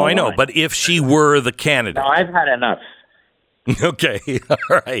fall. No, I know. But if she were the candidate. No, I've had enough. Okay.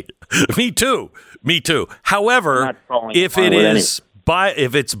 All right. Me too. However, if it's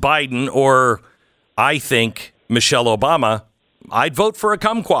Biden or I think Michelle Obama, I'd vote for a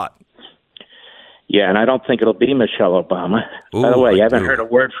kumquat. Yeah, and I don't think it'll be Michelle Obama. Ooh, by the way, you haven't heard a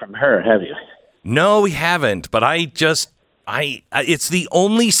word from her, have you? No, we haven't. But it's the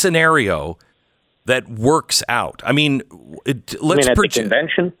only scenario that works out. I mean, let's at the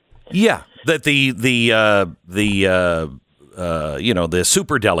convention. Yeah, that the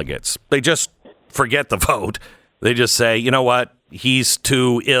super delegates, they just forget the vote. They just say, you know what, he's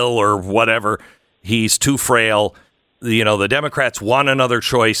too ill or whatever. He's too frail. You know, the Democrats want another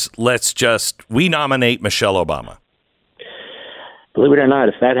choice. We nominate Michelle Obama. Believe it or not,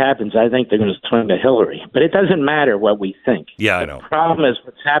 if that happens, I think they're going to swing to Hillary. But it doesn't matter what we think. Yeah, I know. The problem is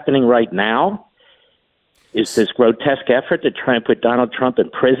what's happening right now is this grotesque effort to try and put Donald Trump in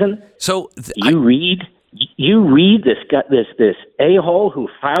prison. So you read this a-hole who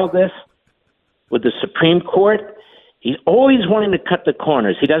filed this with the Supreme Court. He's always wanting to cut the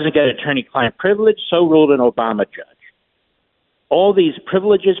corners. He doesn't get attorney-client privilege, so ruled an Obama judge. All these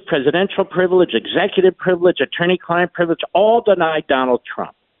privileges, presidential privilege, executive privilege, attorney-client privilege, all denied Donald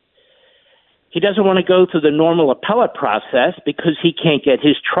Trump. He doesn't want to go through the normal appellate process because he can't get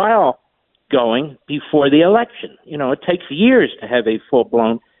his trial going before the election. You know, it takes years to have a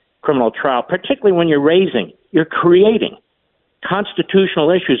full-blown criminal trial, particularly when you're creating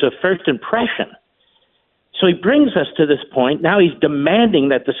constitutional issues of first impression. So he brings us to this point. Now he's demanding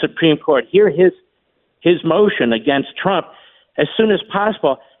that the Supreme Court hear his motion against Trump as soon as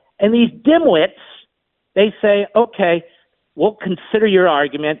possible. And these dimwits, they say, okay, we'll consider your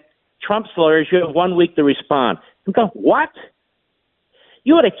argument. Trump's lawyers, you have 1 week to respond. You go, what?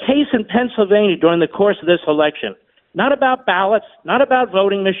 You had a case in Pennsylvania during the course of this election, not about ballots, not about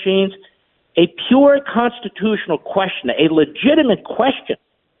voting machines, a pure constitutional question, a legitimate question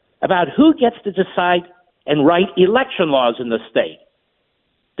about who gets to decide and write election laws in the state.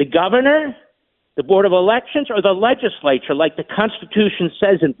 The governor, the Board of Elections, or the legislature, like the Constitution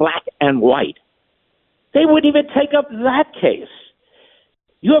says in black and white. They wouldn't even take up that case.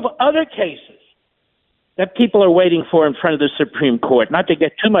 You have other cases that people are waiting for in front of the Supreme Court. Not to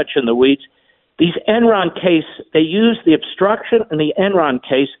get too much in the weeds, these Enron case, they used the obstruction in the Enron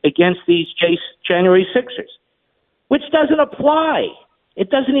case against these January 6ers, which doesn't apply. It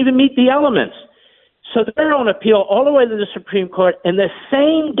doesn't even meet the elements. So they're on appeal all the way to the Supreme Court, and the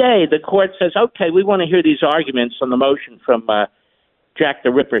same day the court says, okay, we want to hear these arguments on the motion from Jack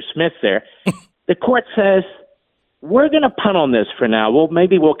the Ripper Smith there. The court says, we're going to punt on this for now.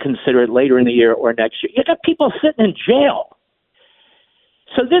 Maybe we'll consider it later in the year or next year. You got people sitting in jail.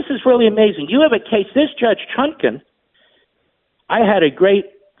 So this is really amazing. You have a case, this Judge Chutkan, I had a great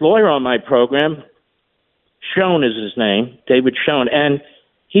lawyer on my program, Schoen is his name, David Schoen, and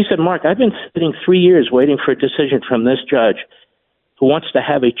he said, Mark, I've been sitting 3 years waiting for a decision from this judge who wants to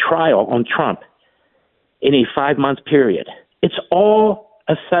have a trial on Trump in a 5-month period. It's all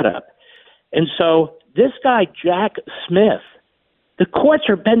a setup. And so this guy, Jack Smith, the courts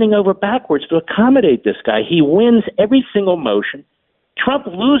are bending over backwards to accommodate this guy. He wins every single motion. Trump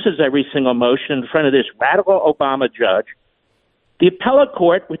loses every single motion in front of this radical Obama judge. The appellate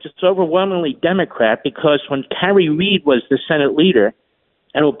court, which is overwhelmingly Democrat, because when Harry Reid was the Senate leader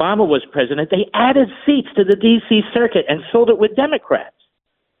and Obama was president, they added seats to the D.C. Circuit and filled it with Democrats.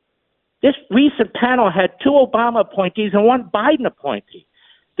 This recent panel had 2 Obama appointees and 1 Biden appointee.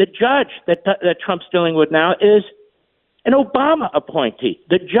 The judge that Trump's dealing with now is an Obama appointee.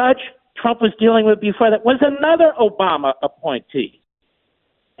 The judge Trump was dealing with before that was another Obama appointee.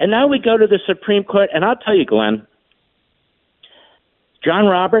 And now we go to the Supreme Court, and I'll tell you, Glenn, John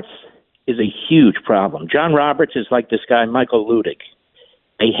Roberts is a huge problem. John Roberts is like this guy, Michael Ludig.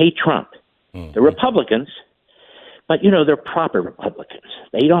 They hate Trump. Mm-hmm. The Republicans, but, they're proper Republicans.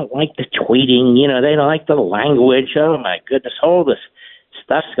 They don't like the tweeting, they don't like the language. Oh, my goodness, all this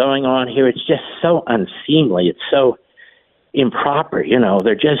stuff's going on here. It's just so unseemly. It's so improper,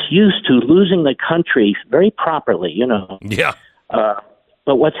 They're just used to losing the country very properly, Yeah.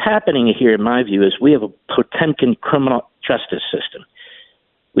 But what's happening here, in my view, is we have a Potemkin criminal justice system.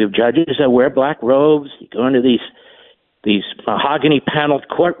 We have judges that wear black robes. You go into these mahogany paneled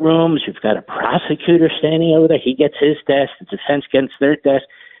courtrooms. You've got a prosecutor standing over there. He gets his desk. The defense gets their desk.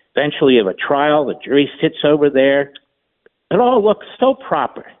 Eventually, you have a trial. The jury sits over there. It all looks so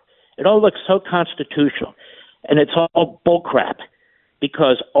proper. It all looks so constitutional. And it's all bullcrap,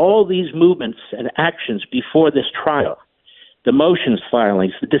 because all these movements and actions before this trial, the motions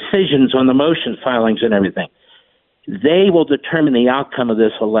filings, the decisions on the motion filings and everything, they will determine the outcome of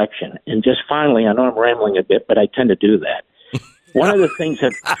this election. And just finally, I know I'm rambling a bit, but I tend to do that. One of the things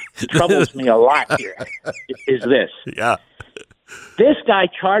that troubles me a lot here is this. Yeah. This guy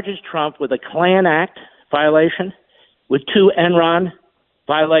charges Trump with a Klan Act violation, with 2 Enron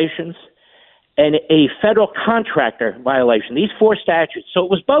violations, and a federal contractor violation. These 4 statutes. So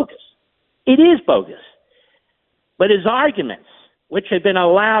it was bogus. It is bogus. But his arguments, which have been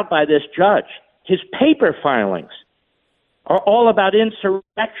allowed by this judge, his paper filings, are all about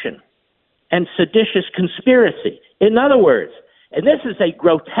insurrection and seditious conspiracy. In other words, and this is a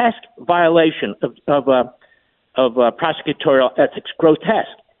grotesque violation of prosecutorial ethics,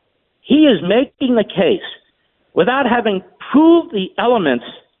 grotesque. He is making the case without having proved the elements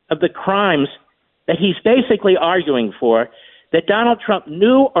of the crimes that he's basically arguing for, that Donald Trump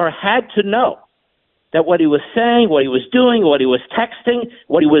knew or had to know that what he was saying, what he was doing, what he was texting,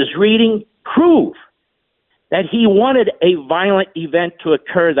 what he was reading, prove that he wanted a violent event to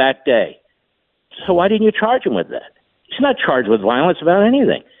occur that day. So why didn't you charge him with that? He's not charged with violence about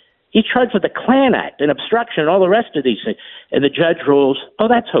anything. He's charged with the Klan Act and obstruction and all the rest of these things. And the judge rules, oh,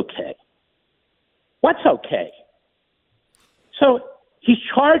 that's okay. What's okay? So he's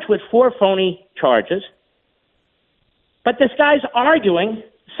charged with 4 phony charges, but this guy's arguing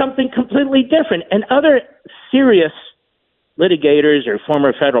something completely different. And other serious litigators or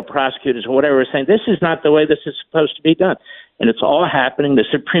former federal prosecutors or whatever are saying, this is not the way this is supposed to be done. And it's all happening. The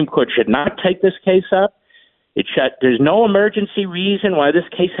Supreme Court should not take this case up. There's no emergency reason why this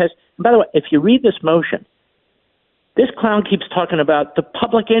case has. And by the way, if you read this motion, this clown keeps talking about the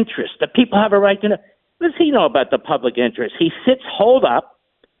public interest, that people have a right to know. What does he know about the public interest? He sits holed up.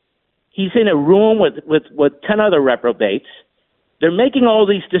 He's in a room with 10 other reprobates. They're making all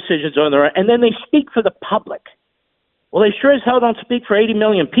these decisions on their own, and then they speak for the public. Well, they sure as hell don't speak for 80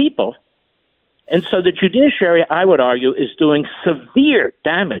 million people. And so the judiciary, I would argue, is doing severe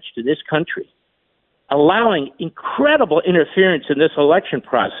damage to this country, allowing incredible interference in this election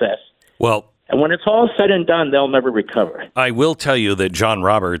process. Well, and when it's all said and done, they'll never recover. I will tell you that John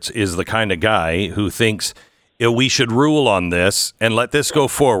Roberts is the kind of guy who thinks we should rule on this and let this go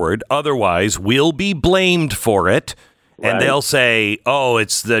forward. Otherwise, we'll be blamed for it. And they'll say, oh,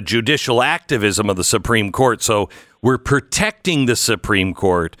 it's the judicial activism of the Supreme Court. So we're protecting the Supreme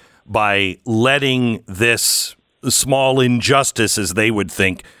Court by letting this small injustice, as they would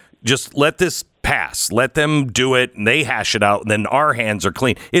think, just let this pass. Let them do it, and they hash it out, and then our hands are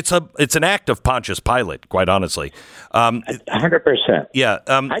clean. It's an act of Pontius Pilate, quite honestly. 100%. Yeah.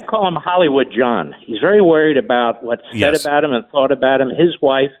 I call him Hollywood John. He's very worried about what's said about him and thought about him. His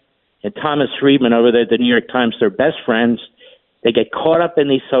wife and Thomas Friedman over there at the New York Times, they're best friends. They get caught up in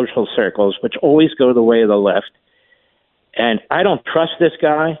these social circles, which always go the way of the left. And I don't trust this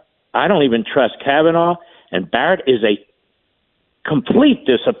guy. I don't even trust Kavanaugh. And Barrett is a complete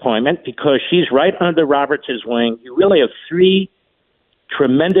disappointment because she's right under Roberts' wing. You really have 3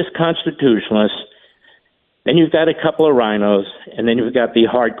 tremendous constitutionalists Then you've got a couple of rhinos, and then you've got the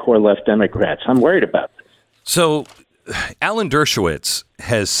hardcore left Democrats. I'm worried about this. So Alan Dershowitz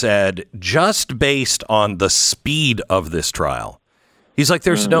has said, just based on the speed of this trial, he's like,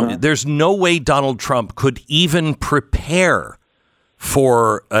 there's no way Donald Trump could even prepare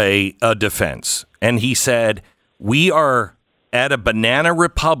for a defense. And he said, we are at a banana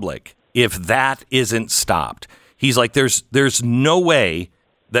republic if that isn't stopped. He's like, there's no way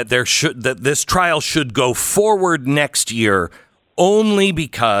that this trial should go forward next year only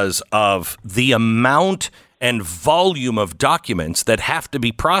because of the amount and volume of documents that have to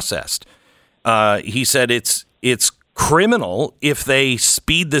be processed. He said it's criminal if they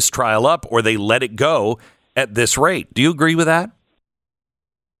speed this trial up or they let it go at this rate. Do you agree with that?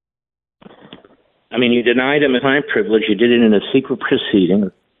 I mean, you denied him a crime privilege. You did it in a secret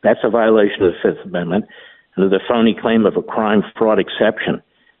proceeding. That's a violation of the Fifth Amendment under the phony claim of a crime fraud exception.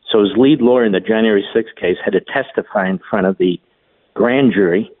 So his lead lawyer in the January 6th case had to testify in front of the grand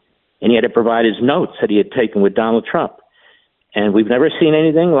jury, and he had to provide his notes that he had taken with Donald Trump. And we've never seen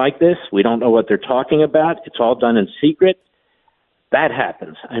anything like this. We don't know what they're talking about. It's all done in secret. That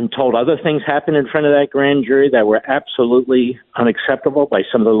happens. I'm told other things happened in front of that grand jury that were absolutely unacceptable by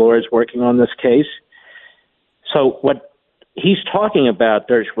some of the lawyers working on this case. So what he's talking about,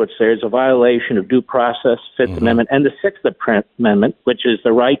 Dershowitz, there is a violation of due process, Fifth Amendment, and the Sixth Amendment, which is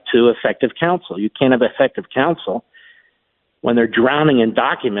the right to effective counsel. You can't have effective counsel when they're drowning in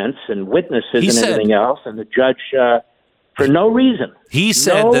documents and witnesses and everything else, and the judge, for no reason. He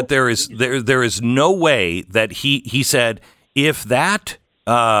said that there is no way that he said if that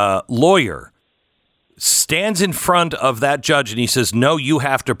lawyer stands in front of that judge and he says, no, you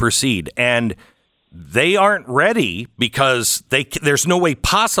have to proceed, and they aren't ready because there's no way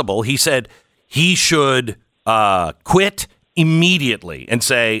possible. He said he should quit immediately and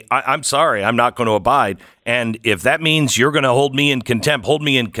say, I'm sorry, I'm not going to abide. And if that means you're going to hold me in contempt, hold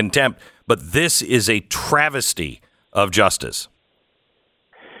me in contempt. But this is a travesty of justice.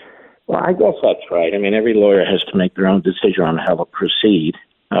 Well, I guess that's right. I mean, every lawyer has to make their own decision on how to proceed.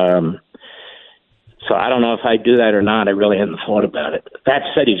 So I don't know if I do that or not. I really hadn't thought about it. That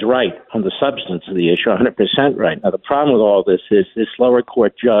said, he's right on the substance of the issue, 100% right. Now, the problem with all this is this lower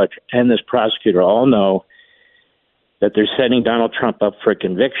court judge and this prosecutor all know that they're setting Donald Trump up for a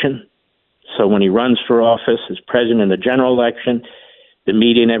conviction. So when he runs for office as president in the general election, the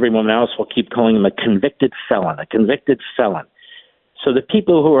media and everyone else will keep calling him a convicted felon, a convicted felon. So the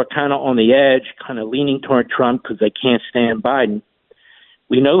people who are kind of on the edge, kind of leaning toward Trump because they can't stand Biden,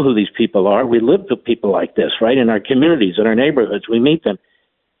 we know who these people are. We live with people like this, right? In our communities, in our neighborhoods, we meet them.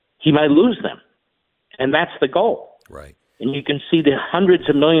 He might lose them. And that's the goal. Right. And you can see the hundreds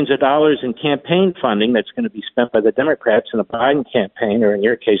of millions of dollars in campaign funding that's going to be spent by the Democrats in the Biden campaign, or in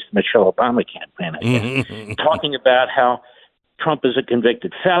your case, the Michelle Obama campaign, I guess, talking about how Trump is a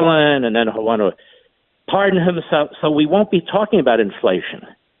convicted felon and then he'll want to pardon himself. So we won't be talking about inflation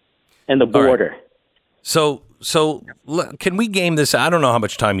and the border. Right. So can we game this? I don't know how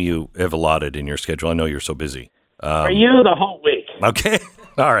much time you have allotted in your schedule. I know you're so busy. For you, the whole week. Okay.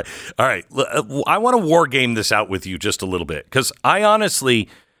 All right. I want to war game this out with you just a little bit because I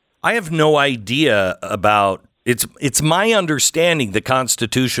have no idea about it's my understanding the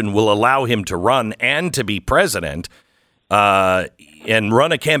Constitution will allow him to run and to be president and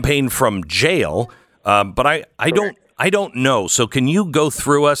run a campaign from jail. But I don't know. So can you go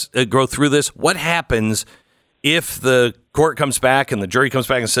through this? What happens if the court comes back and the jury comes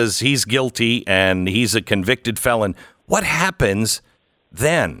back and says he's guilty and he's a convicted felon? What happens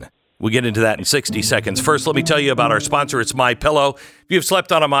then? We'll get into that in 60 seconds. First, let me tell you about our sponsor. It's MyPillow. If you've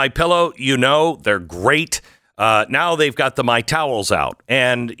slept on a MyPillow, you know they're great. Now they've got the My Towels out.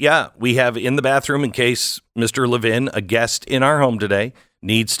 And yeah, we have in the bathroom, in case Mr. Levin, a guest in our home today,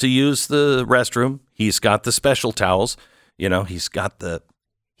 needs to use the restroom. He's got the special towels. You know, he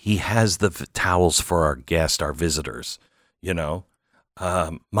has the towels for our guests, our visitors. You know,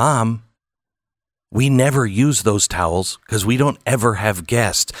 Mom, we never use those towels because we don't ever have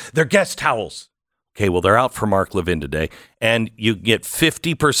guests. They're guest towels. Okay, well, they're out for Mark Levin today, and you get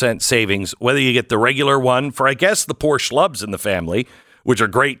 50% savings, whether you get the regular one for, I guess, the poor schlubs in the family, which are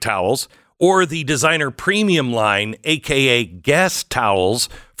great towels, or the designer premium line, a.k.a. guest towels,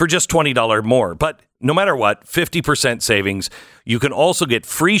 for just $20 more. But no matter what, 50% savings. You can also get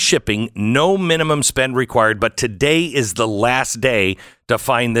free shipping, no minimum spend required, but today is the last day to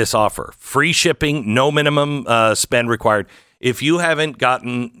find this offer. Free shipping, no minimum spend required. If you haven't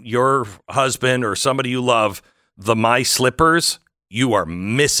gotten your husband or somebody you love the My Slippers, you are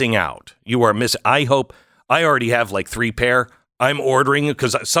missing out. I already have like 3 pair. I'm ordering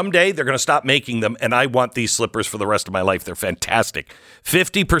because someday they're going to stop making them, and I want these slippers for the rest of my life. They're fantastic.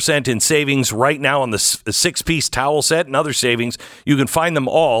 50% in savings right now on the 6-piece towel set and other savings. You can find them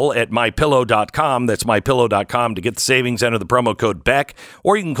all at mypillow.com. That's mypillow.com to get the savings. Enter the promo code BECK,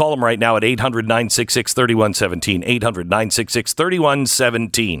 or you can call them right now at 800-966-3117.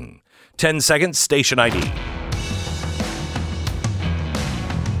 800-966-3117. 10 seconds, station ID.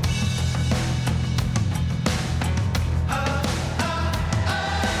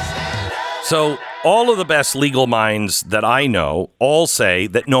 So all of the best legal minds that I know all say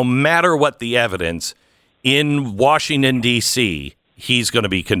that no matter what the evidence in Washington, D.C., he's going to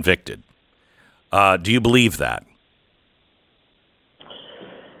be convicted. Do you believe that?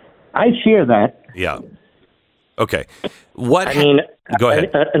 I fear that. Yeah. Okay. Go ahead.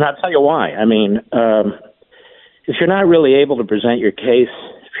 And I'll tell you why. If you're not really able to present your case,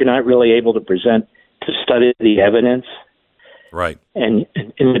 if you're not really able to study the evidence, right. And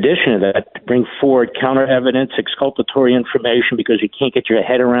in addition to that, to bring forward counter evidence, exculpatory information because you can't get your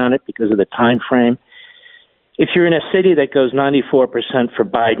head around it because of the time frame. If you're in a city that goes 94% for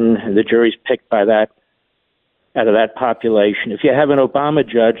Biden and the jury's picked by that out of that population, if you have an Obama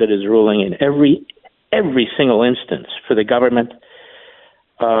judge that is ruling in every single instance for the government,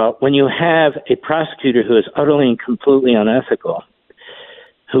 when you have a prosecutor who is utterly and completely unethical,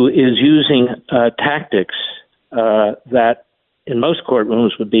 who is using tactics that in most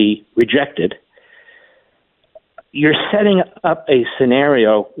courtrooms would be rejected, you're setting up a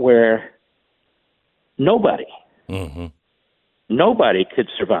scenario where nobody could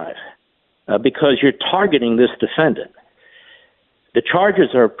survive because you're targeting this defendant. The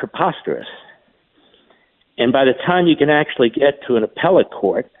charges are preposterous. And by the time you can actually get to an appellate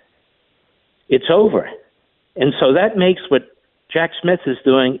court, it's over. And so that makes what Jack Smith is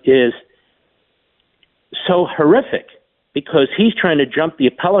doing is so horrific, because he's trying to jump the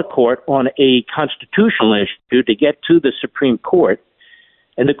appellate court on a constitutional issue to get to the Supreme Court,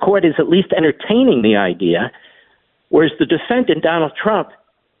 and the court is at least entertaining the idea, whereas the defendant, Donald Trump,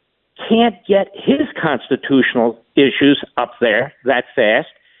 can't get his constitutional issues up there that fast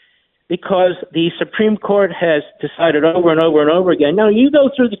because the Supreme Court has decided over and over and over again, no, you go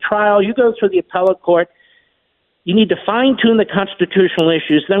through the trial, you go through the appellate court, you need to fine-tune the constitutional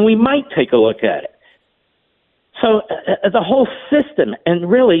issues, then we might take a look at it. So the whole system, and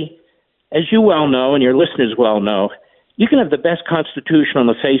really, as you well know, and your listeners well know, you can have the best constitution on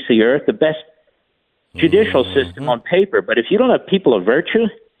the face of the earth, the best judicial system on paper, but if you don't have people of virtue,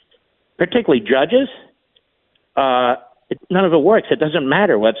 particularly judges, none of it works. It doesn't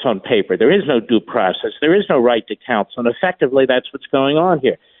matter what's on paper. There is no due process. There is no right to counsel, and effectively that's what's going on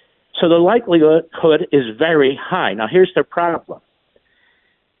here. So the likelihood is very high. Now, here's the problem.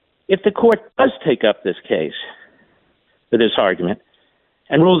 If the court does take up this case for this argument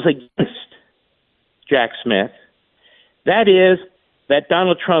and rules against Jack Smith, that is that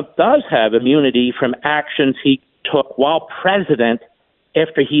Donald Trump does have immunity from actions he took while president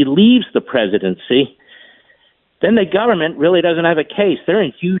after he leaves the presidency, then the government really doesn't have a case. They're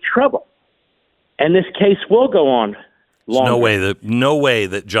in huge trouble. And this case will go on longer. There's no way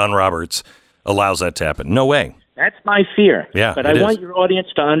that John Roberts allows that to happen. No way. That's my fear. Yeah, but I want your audience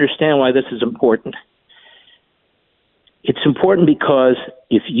to understand why this is important. It's important because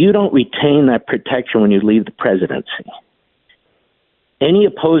if you don't retain that protection when you leave the presidency, any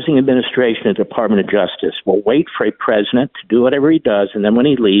opposing administration at the Department of Justice will wait for a president to do whatever he does, and then when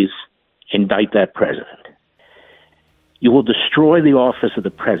he leaves, indict that president. You will destroy the office of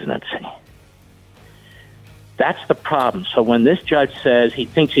the presidency. That's the problem. So when this judge says he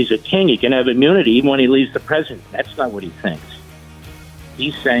thinks he's a king, he can have immunity even when he leaves the presidency, that's not what he thinks.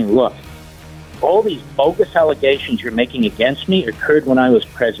 He's saying, look, all these bogus allegations you're making against me occurred when I was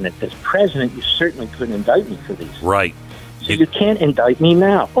president. As president, you certainly couldn't indict me for these. Right. So you can't indict me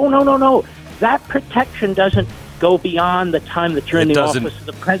now. Oh, no. That protection doesn't go beyond the time that you're in the office of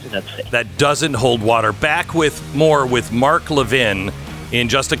the presidency. That doesn't hold water. Back with more with Mark Levin in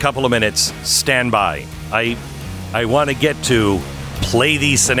just a couple of minutes. Stand by. I want to get to play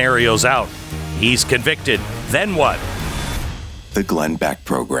these scenarios out. He's convicted. Then what? The Glenn Beck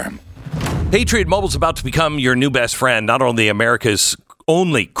Program. Patriot Mobile's about to become your new best friend, not only America's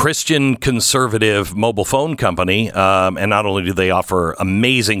only Christian conservative mobile phone company, and not only do they offer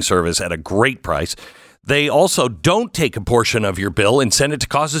amazing service at a great price, they also don't take a portion of your bill and send it to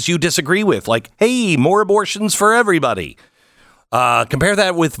causes you disagree with, like, hey, more abortions for everybody. Compare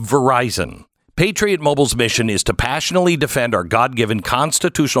that with Verizon. Patriot Mobile's mission is to passionately defend our God-given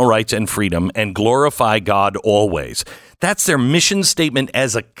constitutional rights and freedom and glorify God always. That's their mission statement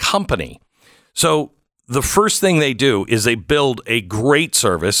as a company. So the first thing they do is they build a great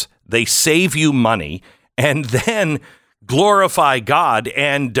service. They save you money and then glorify God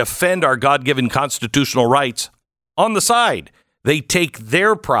and defend our God-given constitutional rights on the side. They take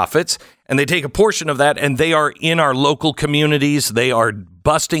their profits and they take a portion of that, and they are in our local communities. They are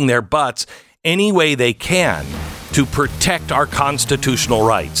busting their butts any way they can to protect our constitutional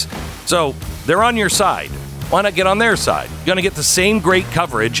rights. So they're on your side. Why not get on their side? You're going to get the same great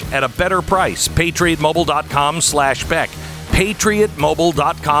coverage at a better price. PatriotMobile.com/Beck.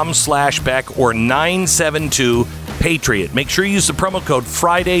 PatriotMobile.com/Beck or 972-PATRIOT. Make sure you use the promo code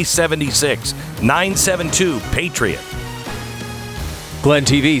Friday76. 972-PATRIOT. Glenn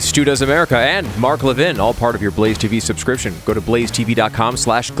TV, Stu Does America, and Mark Levin, all part of your Blaze TV subscription. Go to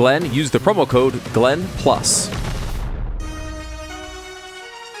blazetv.com/Glenn. Use the promo code Glenn+.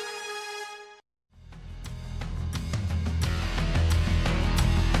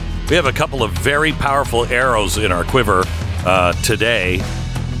 We have a couple of very powerful arrows in our quiver today.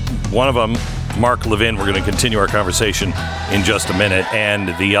 One of them, Mark Levin, we're going to continue our conversation in just a minute.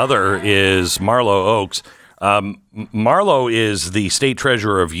 And the other is Marlo Oaks. Marlo is the state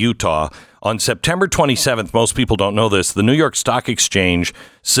treasurer of Utah. On September 27th, most people don't know this, the New York Stock Exchange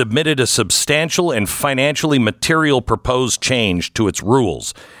submitted a substantial and financially material proposed change to its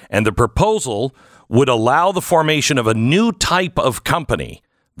rules. And the proposal would allow the formation of a new type of company,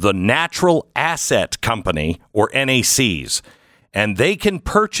 the Natural Asset Company, or NACs. And they can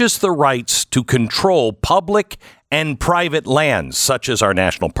purchase the rights to control public and private lands, such as our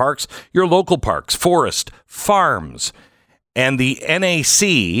national parks, your local parks, forest, farms. And the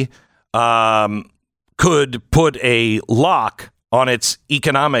NAC could put a lock on its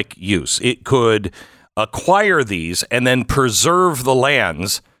economic use. It could acquire these and then preserve the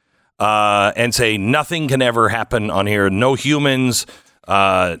lands and say nothing can ever happen on here. No humans,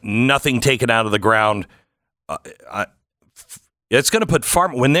 nothing taken out of the ground. It's going to put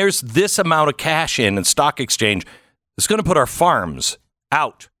when there's this amount of cash in stock exchange, it's going to put our farms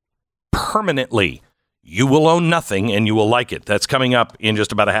out permanently. You will own nothing and you will like it. That's coming up in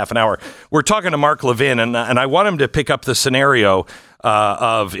just about a half an hour. We're talking to Mark Levin, and I want him to pick up the scenario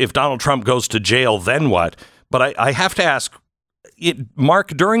of if Donald Trump goes to jail, then what? But I have to ask, Mark,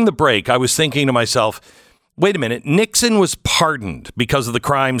 during the break, I was thinking to myself, wait a minute, Nixon was pardoned because of the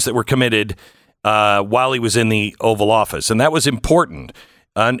crimes that were committed while he was in the Oval Office, and that was important.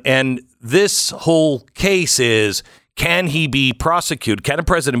 And this whole case is, can he be prosecuted? Can a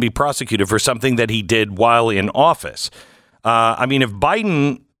president be prosecuted for something that he did while in office? I mean, if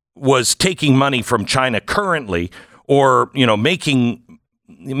Biden was taking money from China currently, or making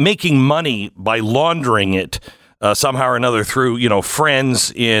money by laundering it somehow or another through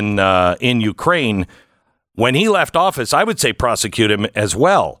friends in Ukraine, when he left office, I would say prosecute him as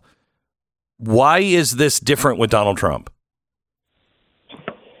well. Why is this different with Donald Trump?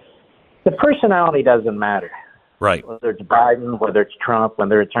 The personality doesn't matter. Right. Whether it's Biden, whether it's Trump,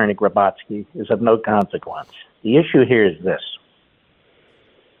 whether it's Attorney Grabatsky, is of no consequence. The issue here is this.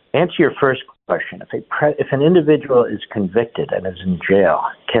 Answer your first question. If an individual is convicted and is in jail,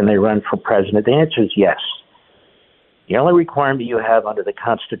 can they run for president? The answer is yes. The only requirement you have under the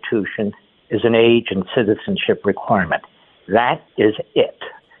Constitution is an age and citizenship requirement. That is it.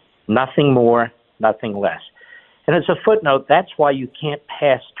 Nothing more, nothing less. And as a footnote, that's why you can't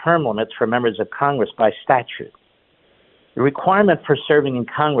pass term limits for members of Congress by statute. The requirement for serving in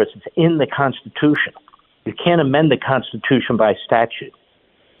Congress is in the Constitution. You can't amend the Constitution by statute.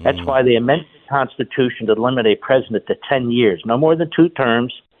 That's why they amended the Constitution to limit a president to 10 years, no more than 2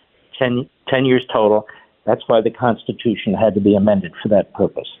 terms, 10 years total. That's why the Constitution had to be amended for that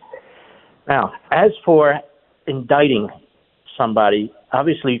purpose. Now, as for indicting somebody,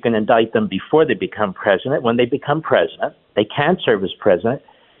 obviously you can indict them before they become president. When they become president, they can serve as president.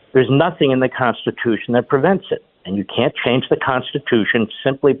 There's nothing in the Constitution that prevents it. And you can't change the Constitution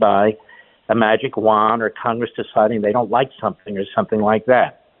simply by a magic wand or Congress deciding they don't like something or something like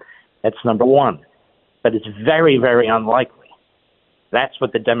that. That's number one. But it's very, very unlikely. That's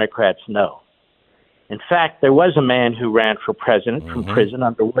what the Democrats know. In fact, there was a man who ran for president from prison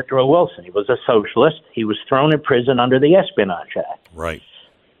under Woodrow Wilson. He was a socialist. He was thrown in prison under the Espionage Act. Right.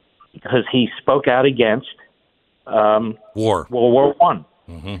 Because he spoke out against World War I.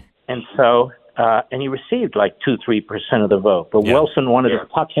 And so, and he received like 2-3% of the vote. But Wilson wanted to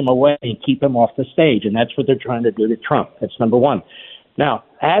tuck him away and keep him off the stage, and that's what they're trying to do to Trump. That's number one. Now,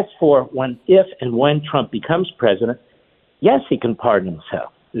 as for if and when Trump becomes president, yes, he can pardon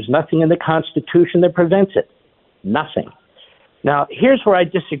himself. There's nothing in the Constitution that prevents it. Nothing. Now, here's where I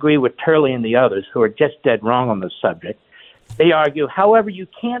disagree with Turley and the others who are just dead wrong on this subject. They argue, however, he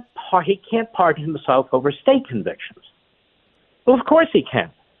can't pardon himself over state convictions. Well, of course he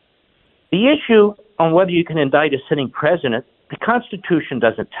can. The issue on whether you can indict a sitting president, the Constitution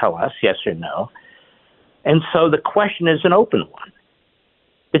doesn't tell us, yes or no. And so the question is an open one.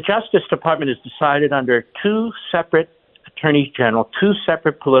 The Justice Department has decided under two separate attorneys general, two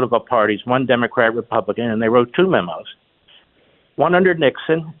separate political parties, one Democrat, Republican, and they wrote two memos, one under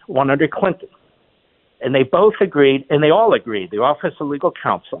Nixon, one under Clinton. And they both agreed, and they all agreed, the Office of Legal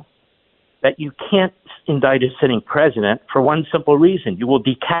Counsel, that you can't indict a sitting president for one simple reason. You will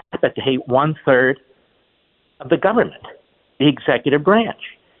decapitate 1/3 of the government, the executive branch.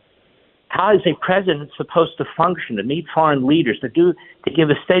 How is a president supposed to function, to meet foreign leaders, to give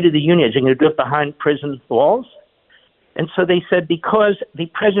a State of the Union? Is he going to do it behind prison walls? And so they said because the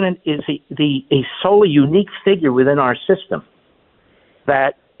president is a solely unique figure within our system,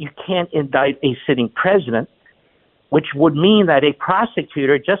 that you can't indict a sitting president, which would mean that a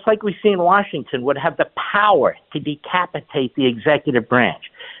prosecutor, just like we see in Washington, would have the power to decapitate the executive branch,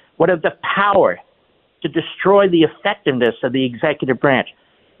 would have the power to destroy the effectiveness of the executive branch,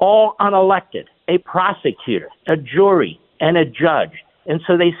 all unelected, a prosecutor, a jury, and a judge. And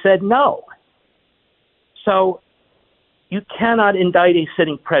so they said no. So you cannot indict a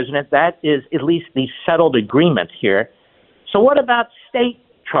sitting president. That is at least the settled agreement here. So what about state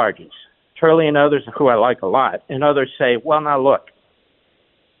charges? Turley and others, who I like a lot, and others say, well, now look,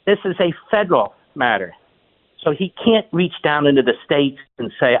 this is a federal matter. So he can't reach down into the states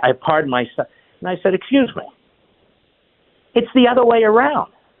and say, I pardon myself. And I said, excuse me. It's the other way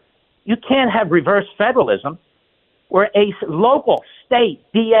around. You can't have reverse federalism where a local state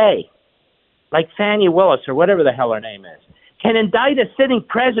DA, like Fannie Willis or whatever the hell her name is, can indict a sitting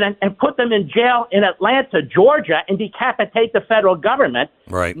president and put them in jail in Atlanta, Georgia, and decapitate the federal government.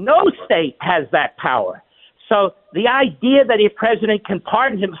 Right. No state has that power. So the idea that a president can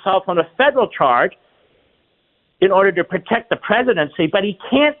pardon himself on a federal charge in order to protect the presidency, but he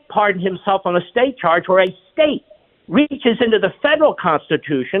can't pardon himself on a state charge where a state reaches into the federal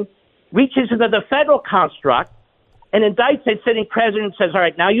Constitution, reaches into the federal construct, and indicts a sitting president and says, all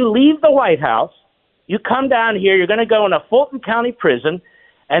right, now you leave the White House, you come down here, you're going to go in a Fulton County prison,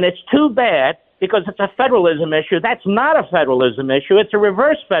 and it's too bad because it's a federalism issue. That's not a federalism issue. It's a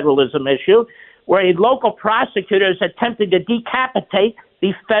reverse federalism issue where a local prosecutor is attempting to decapitate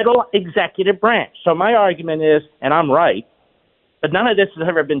the federal executive branch. So my argument is, and I'm right, but none of this has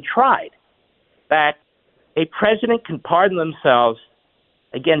ever been tried, that a president can pardon themselves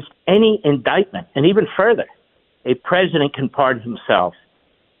against any indictment. And even further, a president can pardon himself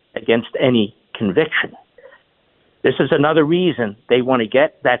against any conviction. This is another reason they want to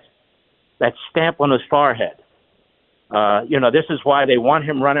get that stamp on his forehead. This is why they want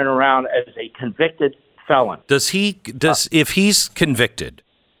him running around as a convicted felon. If he's convicted,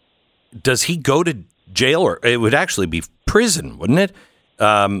 does he go to jail, or it would actually be prison, wouldn't it?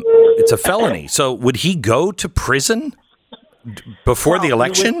 It's a felony. So would he go to prison before the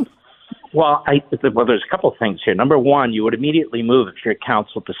election? Well, there's a couple of things here. Number one, you would immediately move if you're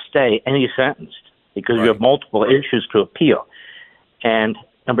counsel to stay any sentence because you have multiple issues to appeal. And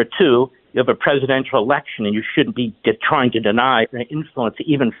number two, you have a presidential election, and you shouldn't be trying to deny or influence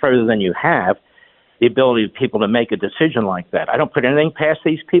even further than you have the ability of people to make a decision like that. I don't put anything past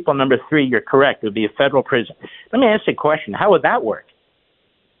these people. Number three, you're correct. It would be a federal prison. Let me ask you a question. How would that work?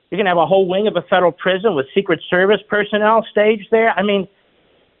 You're going to have a whole wing of a federal prison with Secret Service personnel staged there? I mean,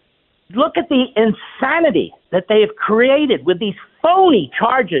 look at the insanity that they have created with these phony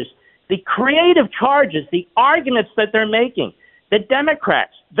charges, the creative charges, the arguments that they're making. The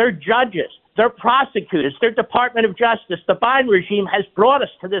Democrats, their judges, their prosecutors, their Department of Justice, the Biden regime has brought us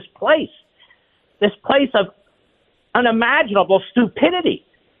to this place of unimaginable stupidity,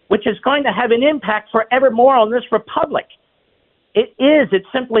 which is going to have an impact forevermore on this republic. It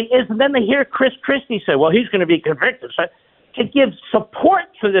simply is. And then they hear Chris Christie say, well, he's going to be convicted. So to give support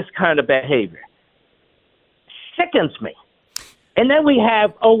to this kind of behavior sickens me. And then we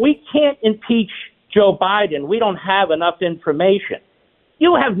have, we can't impeach Joe Biden. We don't have enough information.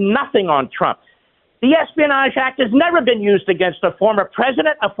 You have nothing on Trump. The Espionage Act has never been used against a former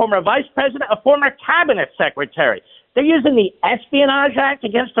president, a former vice president, a former cabinet secretary. They're using the Espionage Act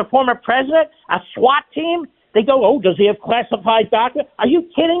against a former president, a SWAT team. They go, does he have classified documents? Are you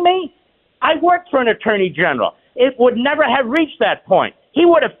kidding me? I worked for an attorney general. It would never have reached that point. He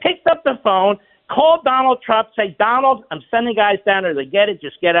would have picked up the phone, called Donald Trump, say, Donald, I'm sending guys down there to get it.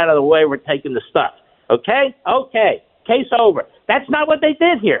 Just get out of the way. We're taking the stuff. Okay? Okay. Case over. That's not what they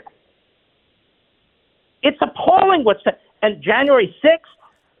did here. It's appalling and January 6th.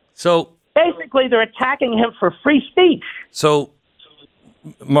 So Basically, they're attacking him for free speech. So,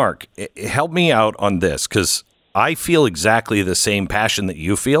 Mark, help me out on this, because I feel exactly the same passion that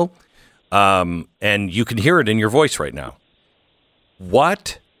you feel, and you can hear it in your voice right now.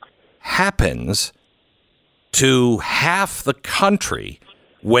 What happens to half the country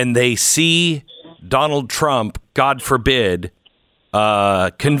when they see Donald Trump, God forbid,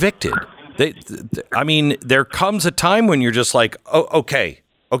 convicted? There comes a time when you're just like, oh, okay,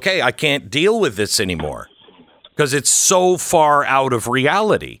 I can't deal with this anymore, because it's so far out of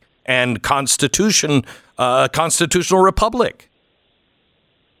reality and constitutional republic.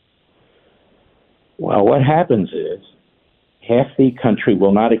 Well, what happens is half the country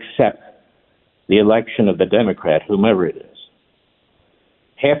will not accept the election of the Democrat, whomever it is.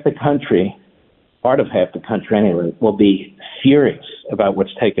 Half the country, part of half the country anyway, will be furious about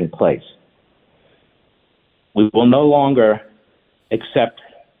what's taken place. We will no longer accept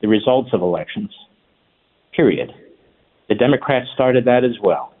the results of elections, period. The Democrats started that as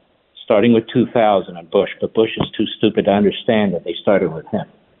well, starting with 2000 and Bush, but Bush is too stupid to understand that they started with him.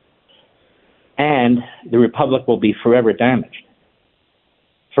 And the Republic will be forever damaged.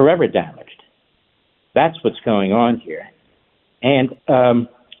 Forever damaged. That's what's going on here. And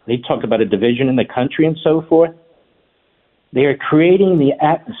they talk about a division in the country and so forth. They are creating the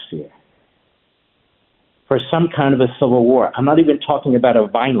atmosphere for some kind of a civil war. I'm not even talking about a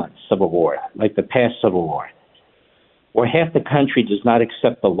violent civil war, like the past civil war, where half the country does not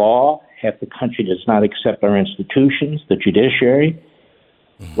accept the law, half the country does not accept our institutions, the judiciary,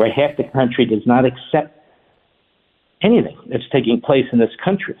 where half the country does not accept anything that's taking place in this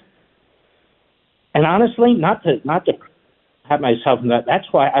country. And honestly, not to have myself in that, that's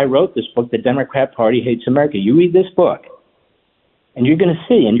why I wrote this book, The Democrat Party Hates America. You read this book, and you're going to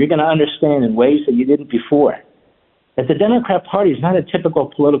see, and you're going to understand in ways that you didn't before, that the Democrat Party is not a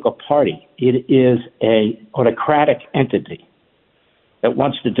typical political party. It is an autocratic entity that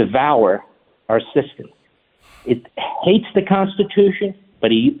wants to devour our system. It hates the Constitution, but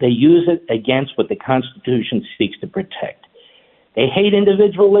they use it against what the Constitution seeks to protect. They hate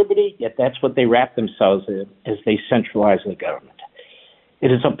individual liberty, yet that's what they wrap themselves in as they centralize the government.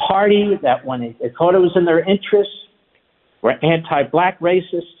 It is a party that when they thought it was in their interests, were anti-black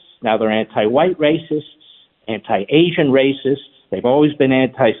racists, now they're anti-white racists, anti-Asian racists. They've always been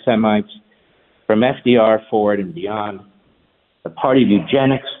anti-Semites from FDR forward and beyond. The party of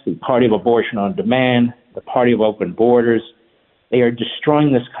eugenics, the party of abortion on demand, the party of open borders. They are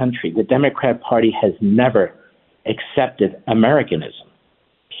destroying this country. The Democrat Party has never accepted Americanism,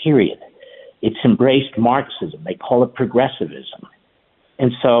 period. It's embraced Marxism. They call it progressivism.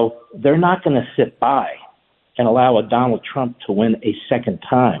 And so they're not going to sit by and allow a Donald Trump to win a second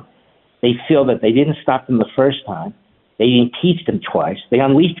time. They feel that they didn't stop him the first time. They impeached him twice. They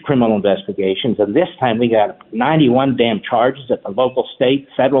unleashed criminal investigations. And this time we got 91 damn charges at the local, state,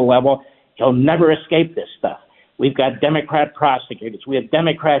 federal level. He'll never escape this stuff. We've got Democrat prosecutors. We have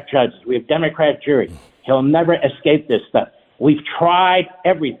Democrat judges. We have Democrat jury. He'll never escape this stuff. We've tried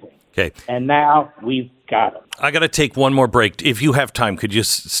everything. Okay. And now we've got him. I got to take one more break. If you have time, could you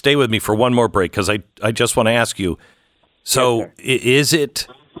stay with me for one more break? Because I just want to ask you. So yes,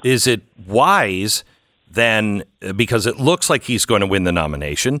 is it wise then, because it looks like he's going to win the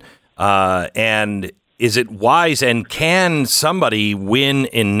nomination, and is it wise and can somebody win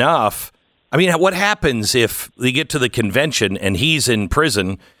enough? I mean, what happens if they get to the convention and he's in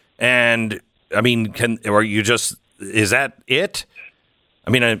prison and is that it?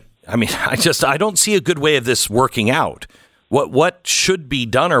 I don't see a good way of this working out. What should be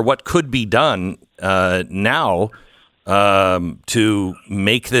done or what could be done now to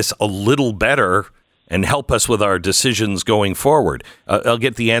make this a little better and help us with our decisions going forward? I'll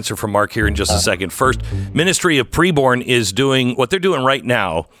get the answer from Mark here in just a second. First, Ministry of Preborn is doing what they're doing right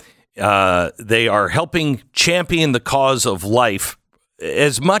now. They are helping champion the cause of life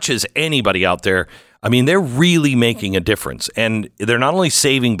as much as anybody out there. I mean, they're really making a difference. And they're not only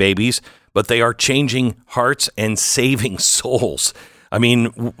saving babies, but they are changing hearts and saving souls. I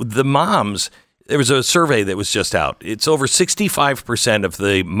mean, the moms, there was a survey that was just out. It's over 65% of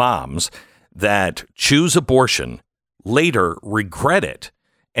the moms that choose abortion later regret it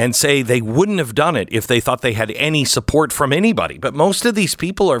and say they wouldn't have done it if they thought they had any support from anybody. But most of these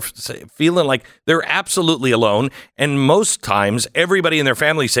people are feeling like they're absolutely alone. And most times, everybody in their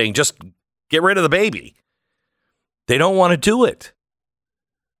family is saying, just get rid of the baby. They don't want to do it.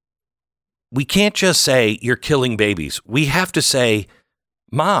 We can't just say you're killing babies. We have to say,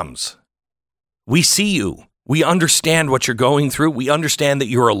 moms, we see you. We understand what you're going through. We understand that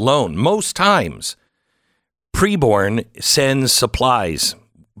you're alone. Most times, Preborn sends supplies.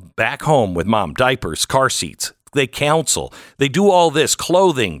 back home with mom, diapers, car seats. They counsel. They do all this,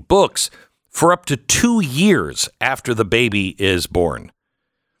 clothing, books, for up to 2 years after the baby is born.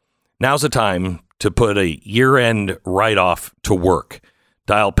 Now's the time to put a year-end write-off to work.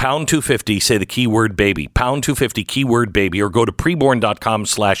 Dial pound 250, say the keyword baby, pound 250 keyword baby, or go to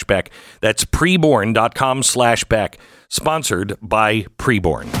preborn.com/Beck. That's preborn.com/Beck, sponsored by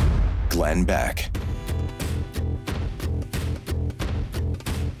Preborn. Glenn Beck.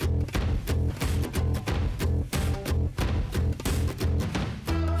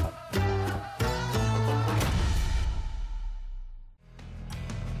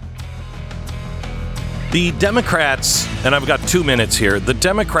 The Democrats, and I've got 2 minutes here, the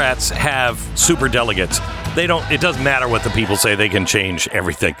Democrats have super delegates. It doesn't matter what the people say, they can change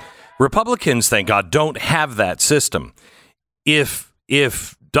everything. Republicans, thank God, don't have that system. If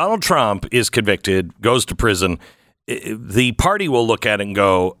Donald Trump is convicted, goes to prison, the party will look at it and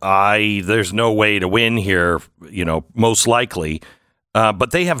go, there's no way to win here, most likely.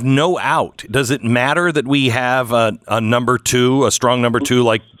 But they have no out. Does it matter that we have a number two, a strong number two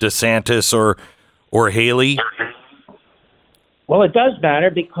like DeSantis or Haley? Well, it does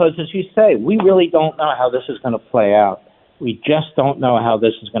matter because, as you say, we really don't know how this is going to play out. We just don't know how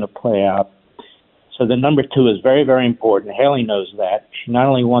this is going to play out. So the number two is very, very important. Haley knows that. She not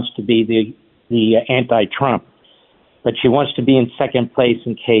only wants to be the anti-Trump, but she wants to be in second place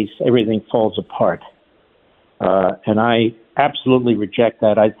in case everything falls apart. And I absolutely reject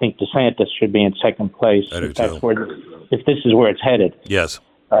that. I think DeSantis should be in second place if this is where it's headed. Yes.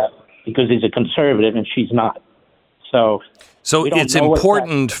 Because he's a conservative and she's not. So it's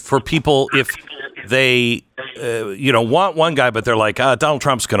important for people if they, want one guy, but they're like, Donald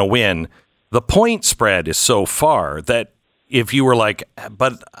Trump's going to win. The point spread is so far that if you were like,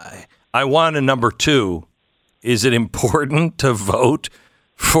 but I want a number two, is it important to vote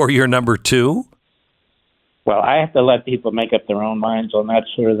for your number two? Well, I have to let people make up their own minds on that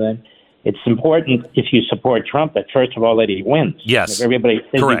sort of thing. It's important if you support Trump that, first of all, that he wins. Yes. If everybody's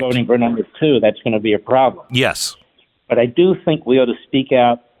voting for number two, that's going to be a problem. Yes. But I do think we ought to speak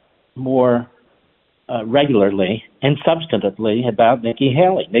out more regularly and substantively about Nikki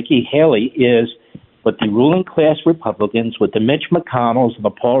Haley. Nikki Haley is what the ruling class Republicans, what the Mitch McConnells and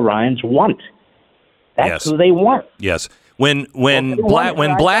the Paul Ryans want. That's who they want. Yes. When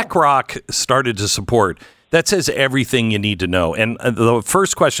BlackRock started to support, that says everything you need to know. And the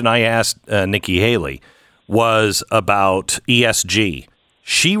first question I asked Nikki Haley was about ESG.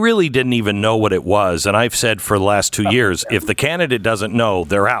 She really didn't even know what it was. And I've said for the last 2 years, if the candidate doesn't know,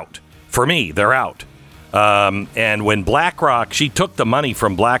 they're out. For me, they're out. And when BlackRock, she took the money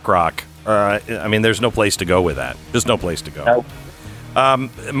from BlackRock. There's no place to go with that. There's no place to go.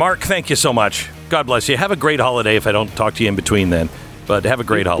 Mark, thank you so much. God bless you. Have a great holiday if I don't talk to you in between then. But have a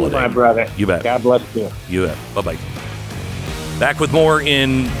great holiday. My brother. You bet. God bless you. You bet. Bye-bye. Back with more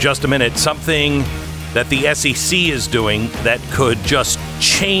in just a minute. Something that the SEC is doing that could just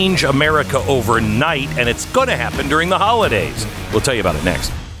change America overnight, and it's going to happen during the holidays. We'll tell you about it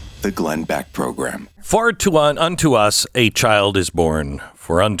next. The Glenn Beck Program. For unto us a child is born,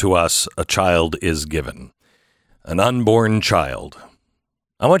 for unto us a child is given. An unborn child.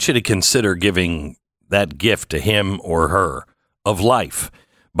 I want you to consider giving that gift to him or her of life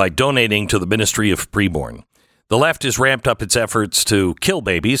by donating to the Ministry of Preborn. The left has ramped up its efforts to kill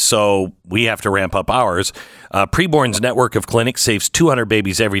babies, so we have to ramp up ours. Preborn's network of clinics saves 200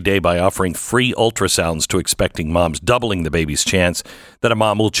 babies every day by offering free ultrasounds to expecting moms, doubling the baby's chance that a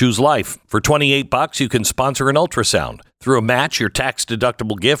mom will choose life. For $28, you can sponsor an ultrasound. Through a match, your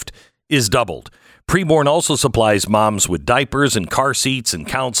tax-deductible gift is doubled. Preborn also supplies moms with diapers and car seats and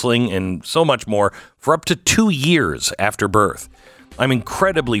counseling and so much more for up to 2 years after birth. I'm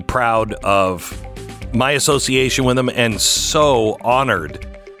incredibly proud of my association with them and so honored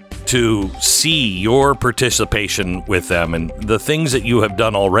to see your participation with them and the things that you have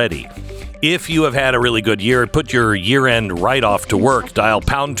done already. If you have had a really good year, put your year-end write-off to work. Dial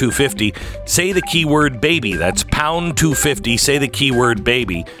pound 250. Say the keyword baby. That's pound 250. Say the keyword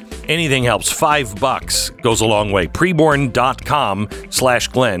baby. Anything helps. $5 goes a long way.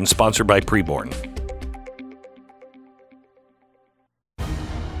 Preborn.com/Glenn, sponsored by Preborn.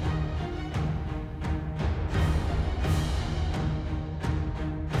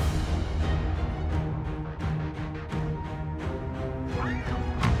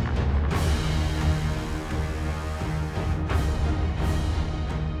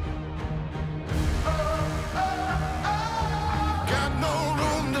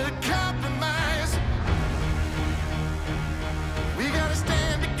 We gotta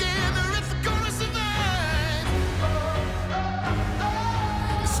stand together if we're gonna survive.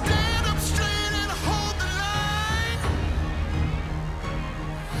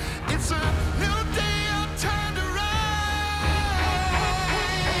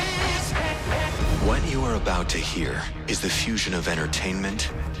 What you are about to hear is the fusion of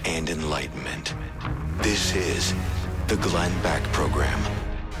entertainment and enlightenment. This is the Glenn Beck Program.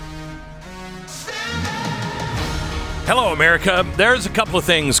 Hello, America. There's a couple of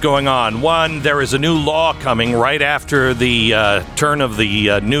things going on. One, there is a new law coming right after the turn of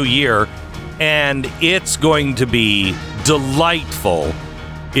the new year, and it's going to be delightful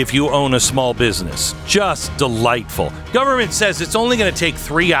if you own a small business. Just delightful. Government says it's only going to take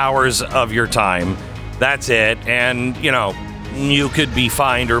 3 hours of your time. That's it. And, you could be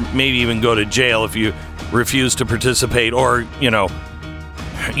fined or maybe even go to jail if you refuse to participate or,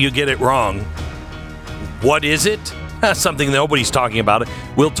 you get it wrong. What is it? Something nobody's talking about.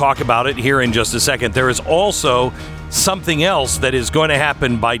 We'll talk about it here in just a second. There is also something else that is going to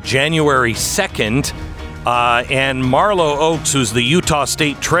happen by January 2nd. And Marlo Oaks, who's the Utah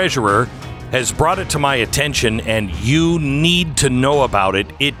State Treasurer, has brought it to my attention, and you need to know about it.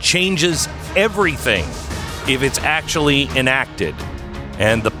 It changes everything if it's actually enacted.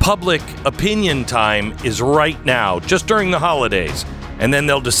 And the public opinion time is right now, just during the holidays. And then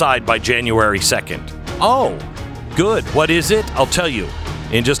they'll decide by January 2nd. Oh, good. What is it? I'll tell you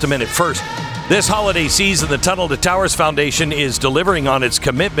in just a minute. First, this holiday season, the Tunnel to Towers Foundation is delivering on its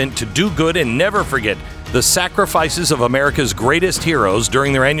commitment to do good and never forget the sacrifices of America's greatest heroes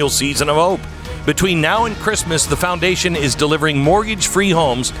during their annual Season of Hope. Between now and Christmas, the foundation is delivering mortgage-free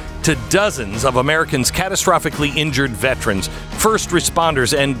homes to dozens of Americans' catastrophically injured veterans, first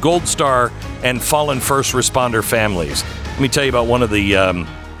responders, and Gold Star and fallen first responder families. Let me tell you about one of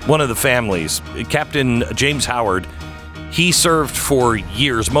the families. Captain James Howard. He served for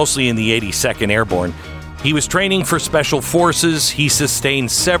years, mostly in the 82nd Airborne. He was training for Special Forces. He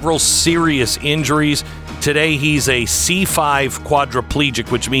sustained several serious injuries. Today, he's a C5 quadriplegic,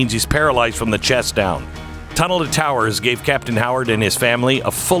 which means he's paralyzed from the chest down. Tunnel to Towers gave Captain Howard and his family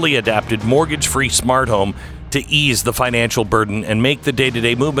a fully adapted, mortgage-free smart home to ease the financial burden and make the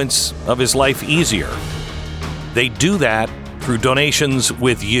day-to-day movements of his life easier. They do that through donations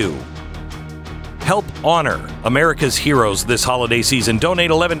with you. Help honor America's heroes this holiday season.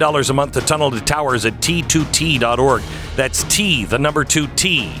 Donate $11 a month to Tunnel to Towers at T2T.org. That's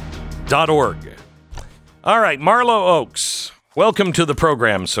T2T.org. All right, Marlo Oaks, welcome to the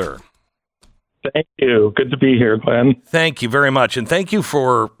program, sir. Thank you. Good to be here, Glenn. Thank you very much, and thank you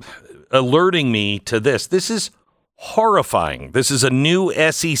for alerting me to this. This is horrifying. This is a new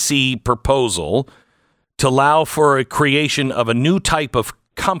SEC proposal to allow for a creation of a new type of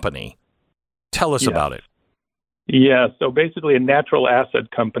company. Tell us about it. Yeah, so basically a natural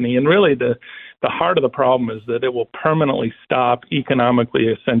asset company. And really the heart of the problem is that it will permanently stop economically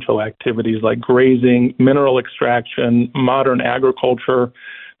essential activities like grazing, mineral extraction, modern agriculture.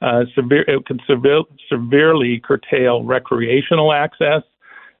 It could severely curtail recreational access.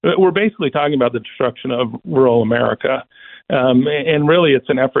 We're basically talking about the destruction of rural America. And really, it's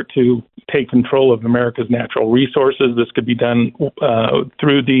an effort to take control of America's natural resources. This could be done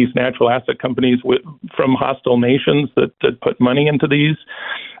through these natural asset companies from hostile nations that put money into these.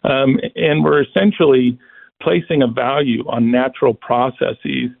 And we're essentially placing a value on natural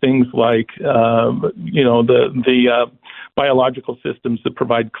processes, things like, the biological systems that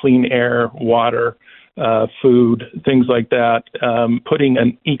provide clean air, water, food, things like that, putting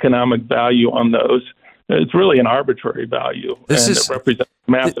an economic value on those. It's really an arbitrary value, it represents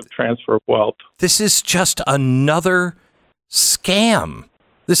a massive transfer of wealth. This is just another scam.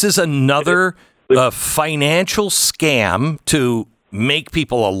 This is another financial scam to make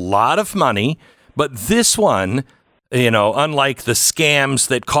people a lot of money. But this one, unlike the scams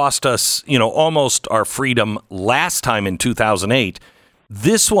that cost us, almost our freedom last time in 2008,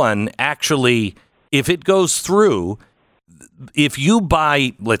 this one actually, if it goes through, if you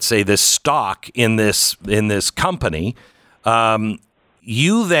buy, let's say, this stock in this company,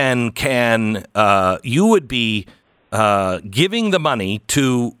 you then can you would be giving the money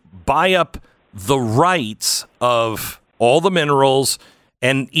to buy up the rights of all the minerals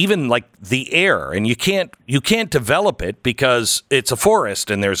and even like the air, and you can't develop it because it's a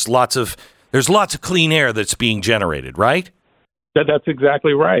forest and there's lots of clean air that's being generated, right? That's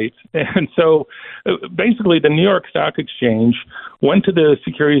exactly right. And so basically the New York Stock Exchange went to the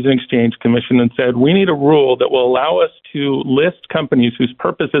Securities and Exchange Commission and said, we need a rule that will allow us to list companies whose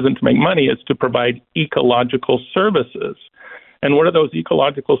purpose isn't to make money, it's to provide ecological services. And what are those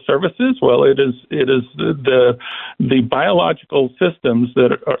ecological services? Well, it is the biological systems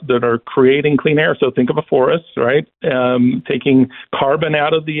that are creating clean air. So think of a forest, right? Taking carbon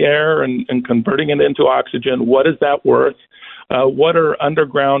out of the air and converting it into oxygen. What is that worth? What are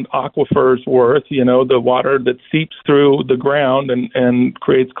underground aquifers worth? The water that seeps through the ground and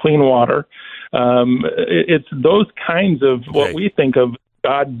creates clean water. It's those kinds of what we think of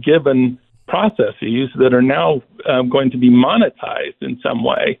God-given processes that are now going to be monetized in some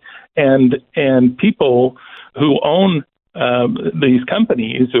way, and people who own these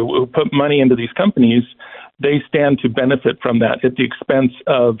companies, who put money into these companies, they stand to benefit from that at the expense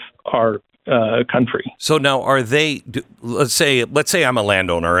of our country. So now, are they? Let's say I'm a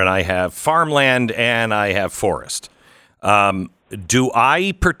landowner and I have farmland and I have forest. Do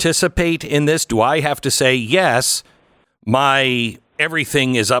I participate in this? Do I have to say yes? My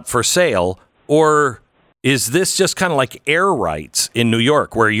everything is up for sale, or is this just kind of like air rights in New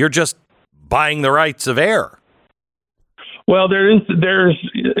York, where you're just buying the rights of air? Well, there's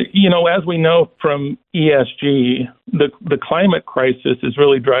as we know from ESG, the climate crisis is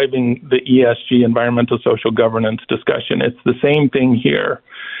really driving the ESG, environmental social governance discussion. It's the same thing here.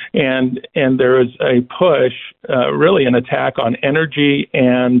 And there is a push, really an attack on energy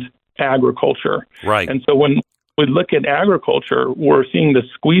and agriculture. Right. And so when we look at agriculture, we're seeing the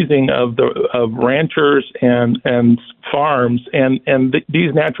squeezing of ranchers and farms, and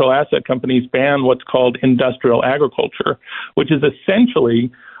these natural asset companies ban what's called industrial agriculture, which is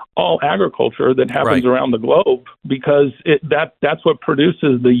essentially all agriculture that happens around the globe, because that's what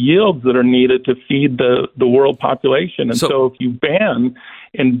produces the yields that are needed to feed the world population. And so if you ban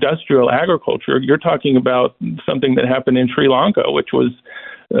industrial agriculture, you're talking about something that happened in Sri Lanka, which was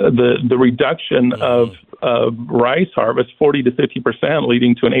the reduction of rice harvest 40 to 50%,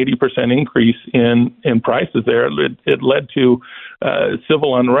 leading to an 80% increase in prices there. It led to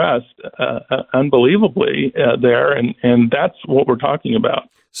civil unrest, unbelievably, there, and that's what we're talking about.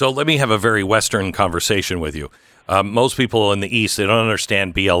 So let me have a very Western conversation with you. Most people in the East, they don't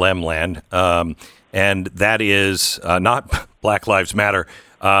understand BLM land, and that is not Black Lives Matter.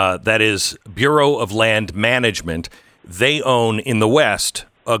 That is Bureau of Land Management. They own in the West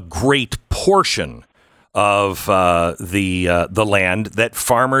a great portion of the land that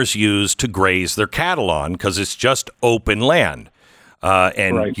farmers use to graze their cattle on, because it's just open land.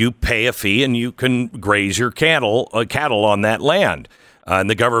 And you pay a fee and you can graze your cattle on that land. And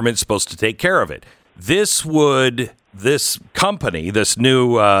the government's supposed to take care of it. This company, this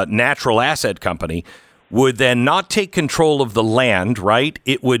new natural asset company, would then not take control of the land, right?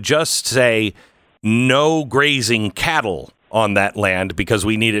 It would just say no grazing cattle on that land because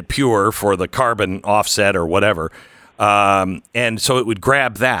we need it pure for the carbon offset or whatever. And so it would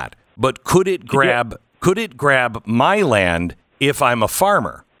grab that. But could it grab my land if I'm a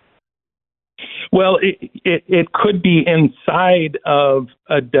farmer? Well, it could be inside of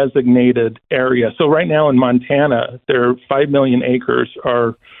a designated area. So right now in Montana, there are 5 million acres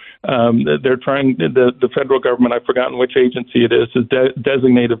are they're trying, the federal government, I've forgotten which agency it is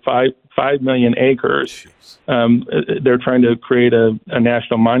designated 5 million acres. They're trying to create a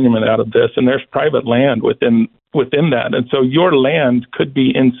national monument out of this, and there's private land within that. And so your land could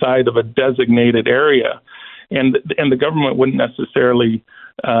be inside of a designated area, and the government wouldn't necessarily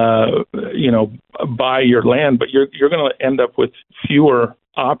buy your land, but you're going to end up with fewer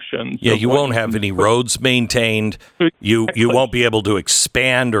options. Yeah, you won't have any roads maintained. You won't be able to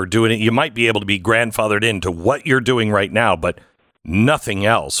expand or do it. You might be able to be grandfathered into what you're doing right now, but nothing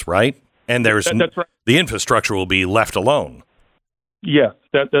else, right? And that's right. The infrastructure will be left alone. Yes,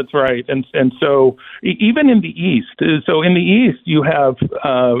 that's right. And so even in the East, you have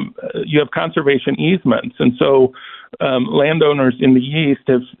conservation easements, and so landowners in the East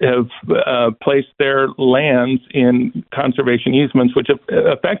have placed their lands in conservation easements, which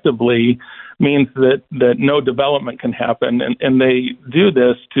effectively means that no development can happen, and they do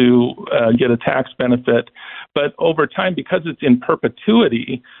this to get a tax benefit. But over time, because it's in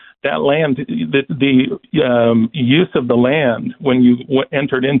perpetuity, that land, the use of the land when you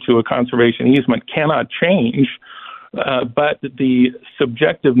entered into a conservation easement cannot change, but the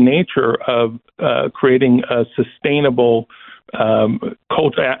subjective nature of creating a sustainable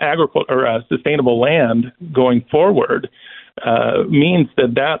agriculture or a sustainable land going forward means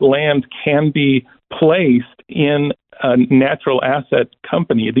that land can be placed in a natural asset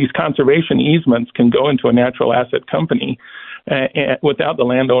company. These conservation easements can go into a natural asset company without the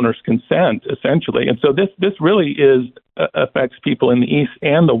landowner's consent, essentially. And so this really affects people in the East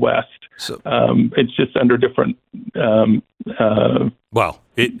and the West. So, it's just under different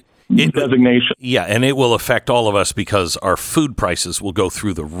designation. Yeah, and it will affect all of us because our food prices will go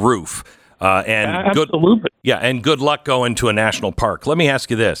through the roof. Absolutely. And good luck going to a national park. Let me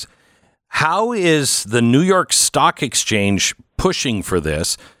ask you this. How is the New York Stock Exchange pushing for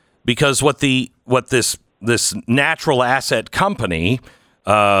this? Because what this this natural asset company,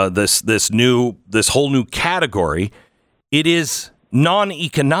 this whole new category, it is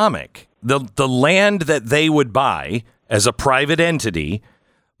non-economic. The land that they would buy as a private entity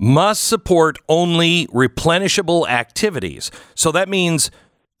must support only replenishable activities. So that means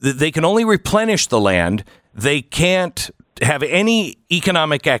that they can only replenish the land. They can't have any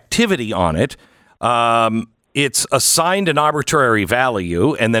economic activity on it. It's assigned an arbitrary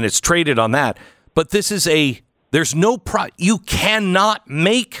value, and then it's traded on that. But this is you cannot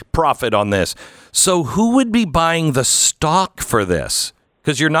make profit on this. So who would be buying the stock for this?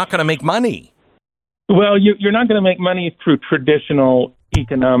 Because you're not going to make money. Well, you're not going to make money through traditional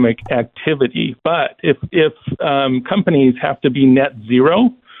economic activity. But if companies have to be net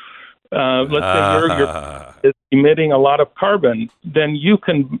zero, let's say you're emitting a lot of carbon, then you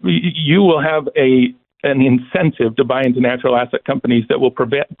will have an incentive to buy into natural asset companies that will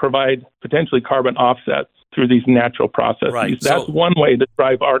provide potentially carbon offsets through these natural processes. Right. That's one way to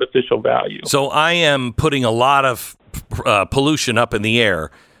drive artificial value. So I am putting a lot of pollution up in the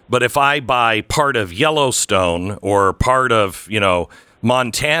air, but if I buy part of Yellowstone or part of,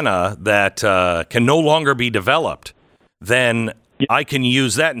 Montana that can no longer be developed, then I can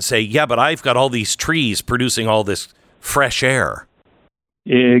use that and say, yeah, but I've got all these trees producing all this fresh air.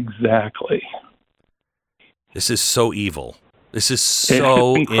 Exactly. This is so evil. This is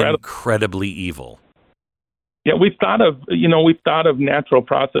so incredibly evil. Yeah, we've thought of natural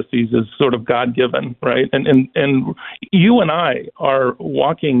processes as sort of God-given, right? And you and I are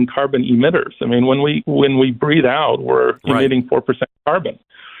walking carbon emitters. I mean, when we breathe out, we're emitting 4% carbon.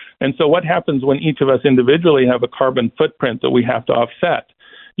 And so what happens when each of us individually have a carbon footprint that we have to offset?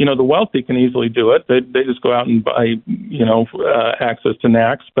 The wealthy can easily do it. They just go out and buy, access to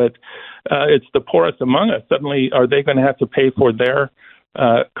NACs. But it's the poorest among us. Suddenly, are they going to have to pay for their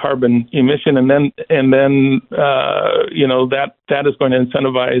carbon emission? And then that is going to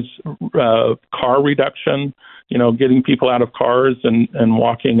incentivize car reduction. Getting people out of cars and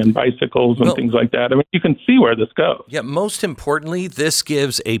walking and bicycles and things like that. I mean, you can see where this goes. Yeah. Most importantly, this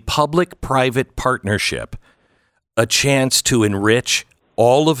gives a public-private partnership a chance to enrich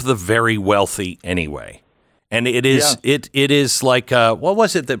all of the very wealthy anyway. And it is it is like what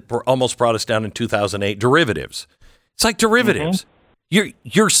was it that almost brought us down in 2008? Derivatives. It's like derivatives. Mm-hmm.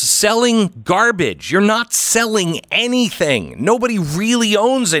 You're selling garbage. You're not selling anything. Nobody really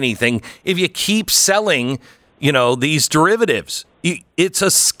owns anything if you keep selling, these derivatives. It's a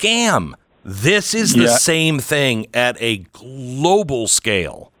scam. This is the same thing at a global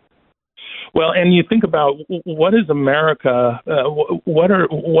scale. Well, and you think about what is America?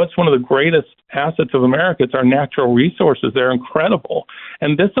 What's one of the greatest assets of America? It's our natural resources. They're incredible,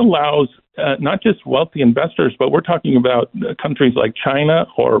 and this allows not just wealthy investors, but we're talking about countries like China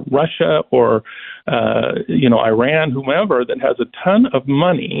or Russia or Iran, whomever, that has a ton of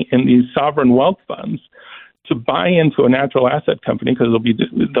money in these sovereign wealth funds to buy into a natural asset company because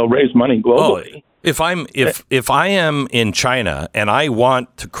they'll raise money globally. Oh. If I am in China and I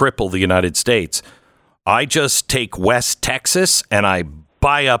want to cripple the United States, I just take West Texas and I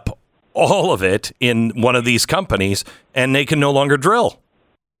buy up all of it in one of these companies, and they can no longer drill.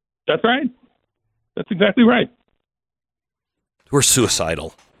 That's right. That's exactly right. We're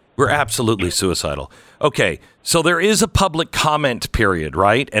suicidal. We're absolutely suicidal. Okay, so there is a public comment period,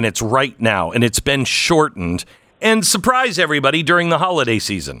 right? And it's right now, and it's been shortened. And surprise everybody during the holiday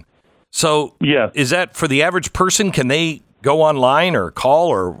season. So is that for the average person? Can they go online or call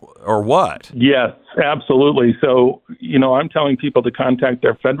or what? Yes, absolutely. So, I'm telling people to contact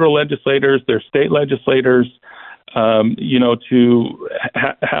their federal legislators, their state legislators, to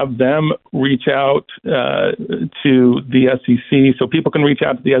have them reach out to the SEC. So people can reach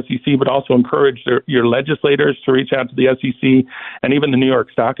out to the SEC, but also encourage your legislators to reach out to the SEC and even the New York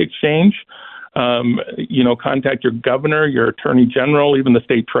Stock Exchange. Contact your governor, your attorney general, even the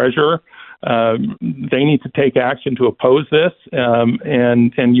state treasurer. They need to take action to oppose this,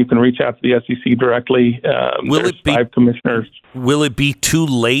 and you can reach out to the SEC directly. There's 5 commissioners. Will it be too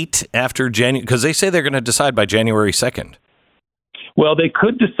late after January? Because they say they're going to decide by January 2nd. Well, they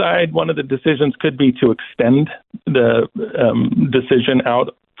could decide. One of the decisions could be to extend the decision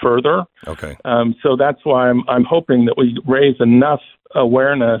out further. Okay. So that's why I'm hoping that we raise enough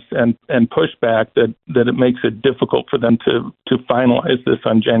awareness and pushback that it makes it difficult for them to finalize this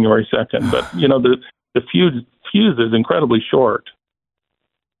on January 2nd. But, the fuse is incredibly short.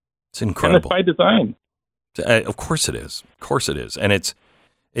 It's incredible. And it's by design. Of course it is. Of course it is. And it's,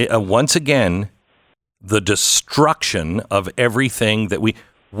 once again, the destruction of everything that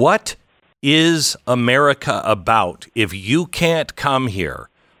what is America about if you can't come here,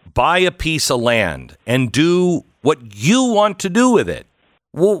 buy a piece of land and do what you want to do with it.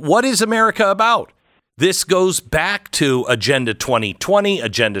 Well, what is America about? This goes back to Agenda 2020,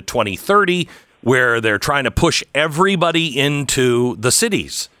 Agenda 2030, where they're trying to push everybody into the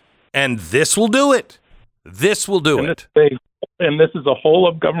cities. And this will do it. This will do it. And this is a whole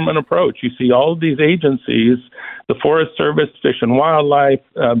of government approach. You see all of these agencies, the Forest Service, Fish and Wildlife,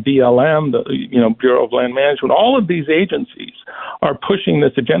 BLM, the Bureau of Land Management, all of these agencies are pushing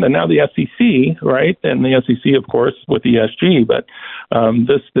this agenda. Now the SEC, right, and the SEC, of course, with ESG, but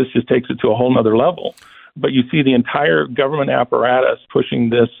this just takes it to a whole nother level. But you see the entire government apparatus pushing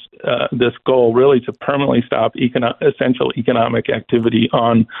this goal really to permanently stop essential economic activity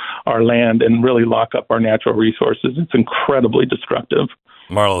on our land and really lock up our natural resources. It's incredibly destructive.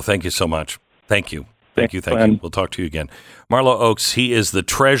 Marlo, thank you so much. Thank you. Thank you. We'll talk to you again. Marlo Oaks, he is the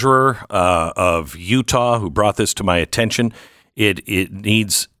treasurer of Utah who brought this to my attention. It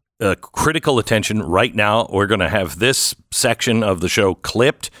needs critical attention right now. We're going to have this section of the show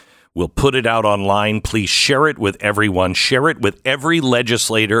clipped. We'll put it out online. Please share it with everyone. Share it with every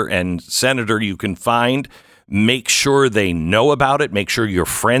legislator and senator you can find. Make sure they know about it. Make sure your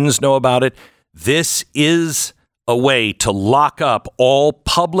friends know about it. This is a way to lock up all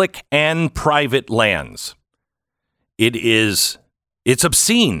public and private lands. It's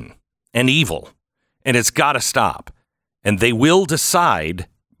obscene and evil, and it's got to stop. And they will decide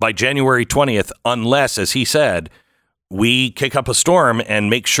by January 20th, unless, as he said, we kick up a storm and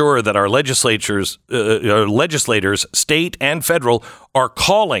make sure that our legislators, state and federal, are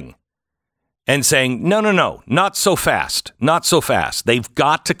calling and saying, no, not so fast, not so fast. They've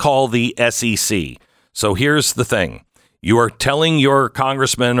got to call the SEC. So here's the thing. You are telling your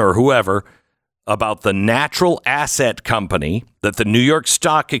congressman or whoever about the natural asset company that the New York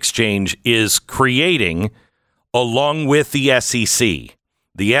Stock Exchange is creating along with the SEC.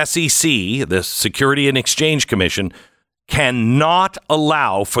 The SEC, the Security and Exchange Commission, cannot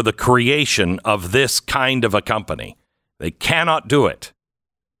allow for the creation of this kind of a company. They cannot do it.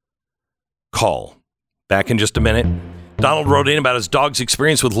 Call. Back in just a minute. Donald wrote in about his dog's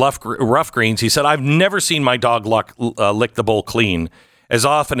experience with rough greens. He said, I've never seen my dog lick the bowl clean as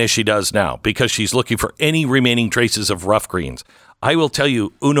often as she does now because she's looking for any remaining traces of rough greens. I will tell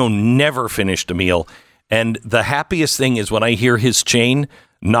you, Uno never finished a meal. And the happiest thing is when I hear his chain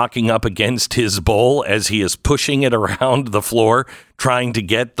knocking up against his bowl as he is pushing it around the floor, trying to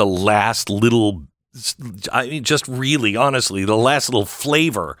get the last little, the last little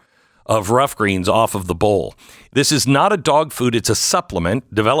flavor of rough greens off of the bowl. This is not a dog food. It's a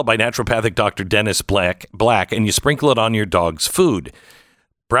supplement developed by naturopathic Dr. Dennis Black, and you sprinkle it on your dog's food.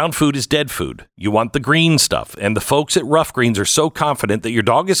 Brown food is dead food. You want the green stuff. And the folks at Rough Greens are so confident that your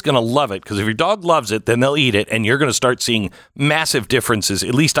dog is going to love it, because if your dog loves it, then they'll eat it, and you're going to start seeing massive differences.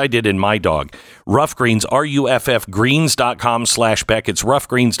 At least I did in my dog. Rough Greens, ruffgreens.com/Beck. It's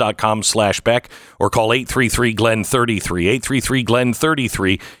ruffgreens.com/Beck, or call 833-GLEN-33.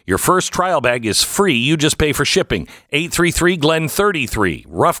 833-GLEN-33. Your first trial bag is free. You just pay for shipping. 833-GLEN-33.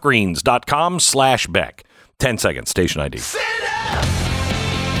 ruffgreens.com/Beck. 10 seconds. Station ID.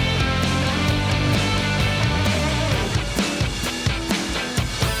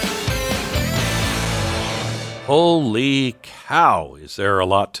 Holy cow, is there a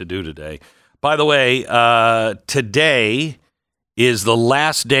lot to do today. By the way, today is the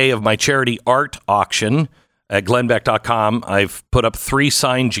last day of my charity art auction at glenbeck.com. I've put up 3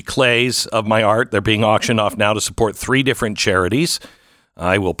 signed giclées of my art. They're being auctioned off now to support 3 different charities.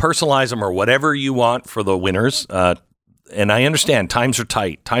 I will personalize them or whatever you want for the winners. And I understand times are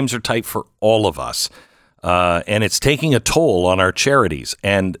tight. Times are tight for all of us. And it's taking a toll on our charities.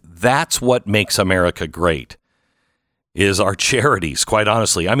 And that's what makes America great. Is our charities, quite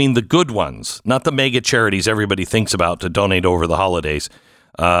honestly. I mean, the good ones, not the mega charities everybody thinks about to donate over the holidays.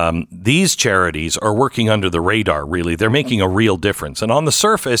 These charities are working under the radar, really. They're making a real difference. And on the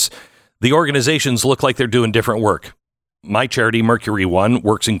surface, the organizations look like they're doing different work. My charity, Mercury One,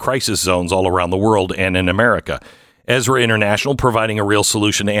 works in crisis zones all around the world and in America. Ezra International, providing a real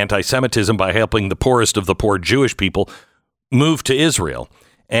solution to anti-Semitism by helping the poorest of the poor Jewish people move to Israel.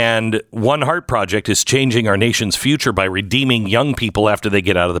 And One Heart Project is changing our nation's future by redeeming young people after they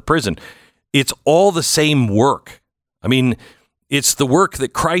get out of the prison. It's all the same work. I mean, it's the work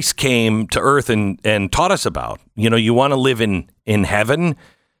that Christ came to earth and taught us about. You know, you want to live in heaven?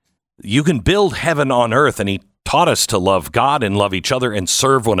 You can build heaven on earth, and he taught us to love God and love each other and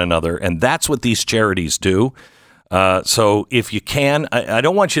serve one another. And that's what these charities do. So if you can, I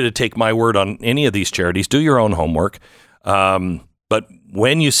don't want you to take my word on any of these charities. Do your own homework. But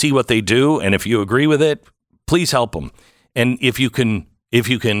when you see what they do, and if you agree with it, please help them. And if you can If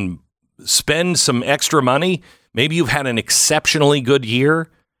you can spend some extra money, maybe you've had an exceptionally good year,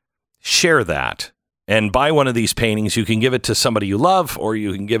 share that and buy one of these paintings. You can give it to somebody you love, or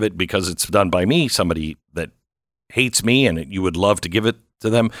you can give it because it's done by me, somebody that hates me, and you would love to give it to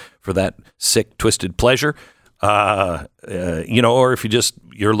them for that sick, twisted pleasure. Or if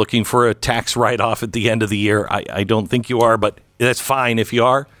you're looking for a tax write-off at the end of the year. I don't think you are, but that's fine if you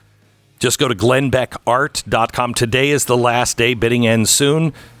are. Just go to glennbeckart.com. Today is the last day. Bidding ends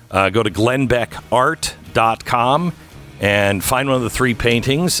soon. Go to glennbeckart.com and find one of the 3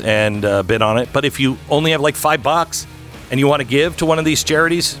 paintings and bid on it. But if you only have like $5 and you want to give to one of these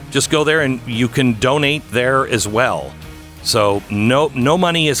charities, just go there and you can donate there as well. So no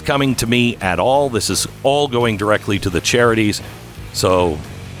money is coming to me at all. This is all going directly to the charities. So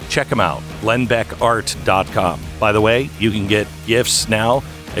check them out, glennbeckart.com. By the way, you can get gifts now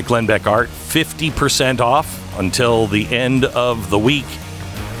at Glenn Beck Art, 50% off until the end of the week.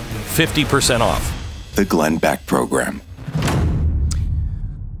 50% off. The Glenn Beck Program.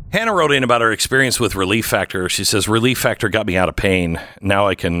 Hannah wrote in about her experience with Relief Factor. She says, Relief Factor got me out of pain. Now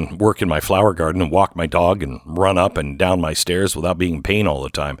I can work in my flower garden and walk my dog and run up and down my stairs without being in pain all the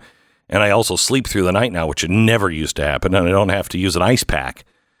time. And I also sleep through the night now, which never used to happen, and I don't have to use an ice pack.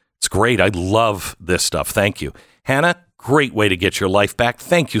 It's great. I love this stuff. Thank you. Hannah, great way to get your life back.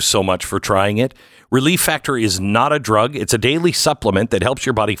 Thank you so much for trying it. Relief Factor is not a drug. It's a daily supplement that helps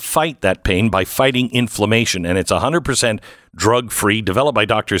your body fight that pain by fighting inflammation. And it's 100% drug-free, developed by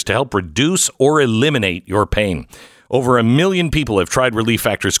doctors to help reduce or eliminate your pain. Over 1 million people have tried Relief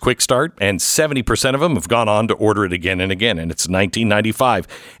Factor's Quick Start, and 70% of them have gone on to order it again and again. And it's $19.95.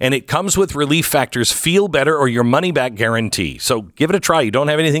 And it comes with Relief Factor's Feel Better or Your Money Back guarantee. So give it a try. You don't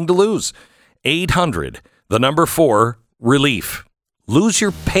have anything to lose. 800-4-RELIEF. Lose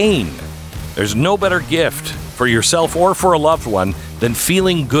your pain. There's no better gift for yourself or for a loved one than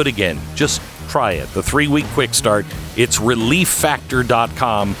feeling good again. Just try it. The 3-week quick start. It's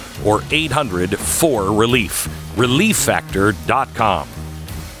relieffactor.com or 800-4-RELIEF. Relieffactor.com.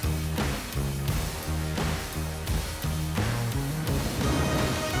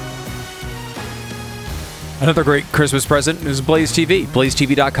 Another great Christmas present is Blaze TV.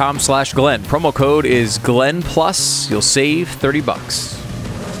 BlazeTV.com/Glenn. Promo code is Glenn Plus. You'll save $30.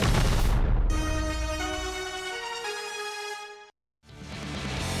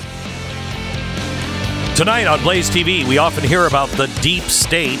 Tonight on Blaze TV, we often hear about the deep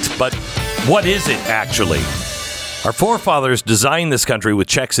state, but what is it actually? Our forefathers designed this country with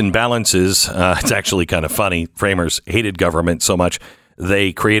checks and balances. It's actually kind of funny. Framers hated government so much,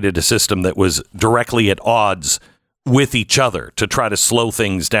 they created a system that was directly at odds with each other to try to slow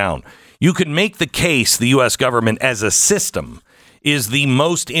things down. You can make the case the U.S. government as a system is the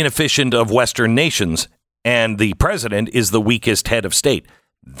most inefficient of Western nations, and the president is the weakest head of state.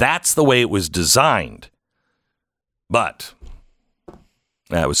 That's the way it was designed. But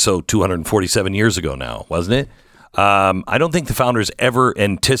that was so 247 years ago now, wasn't it? I don't think the founders ever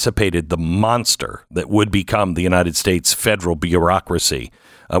anticipated the monster that would become the United States federal bureaucracy.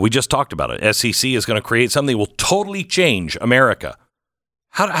 We just talked about it. SEC is going to create something that will totally change America.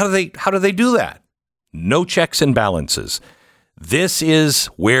 How do they do that? No checks and balances. This is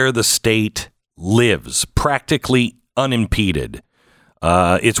where the state lives, practically unimpeded.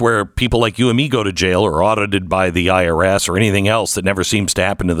 It's where people like you and me go to jail or audited by the IRS or anything else that never seems to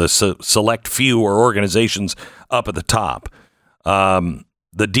happen to the select few or organizations up at the top.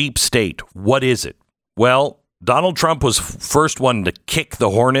 The deep state, what is it? Well, Donald Trump was first one to kick the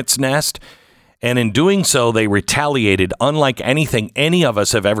hornet's nest, and in doing so, they retaliated unlike anything any of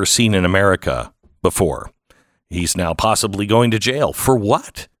us have ever seen in America before. He's now possibly going to jail. For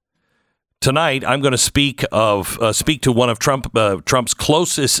what? Tonight, I'm going to speak to one of Trump's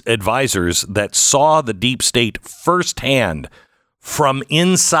closest advisors that saw the deep state firsthand from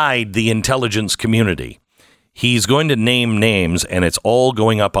inside the intelligence community. He's going to name names, and it's all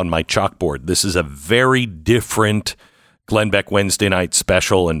going up on my chalkboard. This is a very different Glenn Beck Wednesday night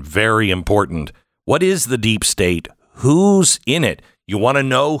special and very important. What is the deep state? Who's in it? You want to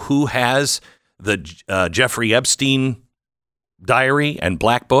know who has the Jeffrey Epstein diary and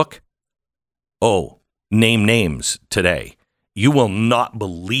black book? Oh, name names today. You will not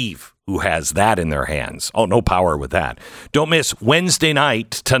believe who has that in their hands. Oh, no power with that. Don't miss Wednesday night,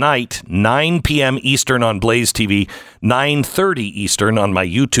 tonight, 9 p.m. Eastern on Blaze TV, 9:30 Eastern on my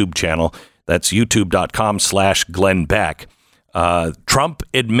YouTube channel. That's youtube.com/Glenn Beck. Trump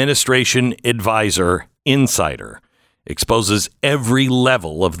administration advisor insider exposes every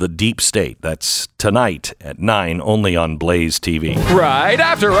level of the deep state. That's tonight at 9, only on Blaze TV. Right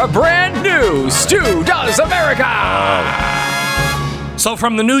after a brand new Stu Does America. So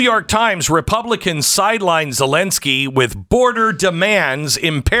from the New York Times, Republicans sideline Zelensky with border demands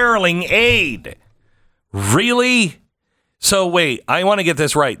imperiling aid. Really? So wait, I want to get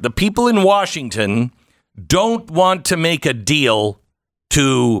this right. The people in Washington don't want to make a deal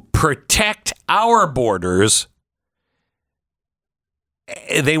to protect our borders.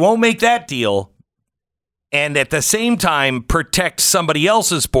 They won't make that deal. And at the same time, protect somebody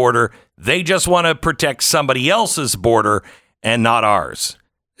else's border. They just want to protect somebody else's border and not ours.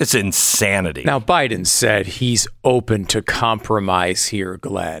 It's insanity. Now, Biden said he's open to compromise here,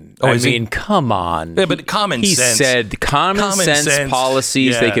 Glenn. I mean, come on. Yeah, but common sense. He said common sense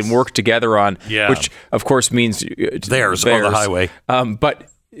policies they can work together on, which, of course, means theirs on the highway. But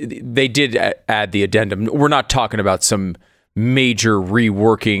they did add the addendum. We're not talking about some major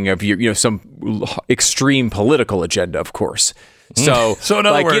reworking of some extreme political agenda, of course. So in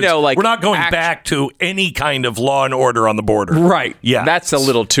other words, we're not going back to any kind of law and order on the border. Right. Yeah. That's a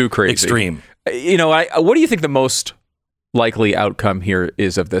little too crazy. Extreme. What do you think the most likely outcome here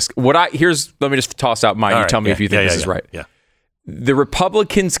is of this? Let me just toss out mine. You tell me if you think this is right. Yeah. The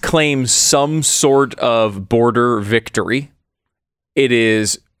Republicans claim some sort of border victory. It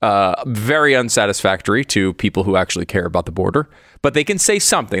is very unsatisfactory to people who actually care about the border, but they can say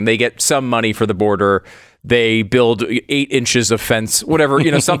something. They get some money for the border. They build 8 inches of fence, whatever,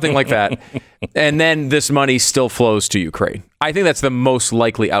 something like that. And then this money still flows to Ukraine. I think that's the most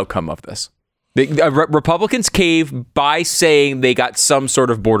likely outcome of this. The Republicans cave by saying they got some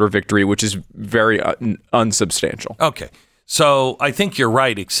sort of border victory, which is very unsubstantial. Okay. So I think you're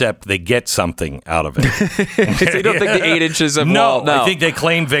right, except they get something out of it. They don't think the 8 inches of wall. No, I think they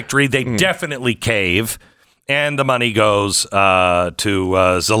claim victory. They definitely cave. And the money goes to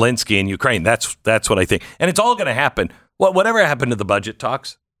Zelensky in Ukraine. That's what I think. And it's all going to happen. Whatever happened to the budget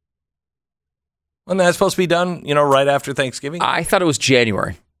talks? Wasn't that supposed to be done, right after Thanksgiving? I thought it was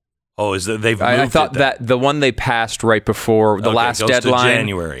January. Oh, is that they've moved I thought that the one they passed right before the last deadline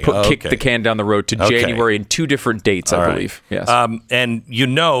January. Kicked the can down the road to January in 2 different dates, I believe. Yes. And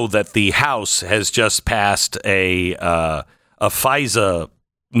that the House has just passed a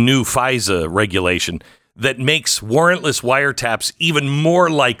new FISA regulation that makes warrantless wiretaps even more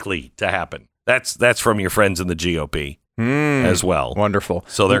likely to happen. That's from your friends in the GOP as well. Wonderful.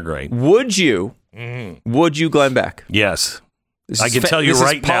 So they're great. Would you, Glenn Beck? Yes. I can tell you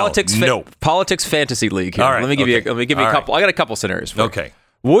right now. No. Politics fantasy league here. All right. Let me give you a couple. I got a couple scenarios for you. Okay.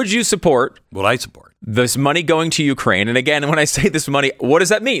 Would you support? What I support? This money going to Ukraine. And again, when I say this money, what does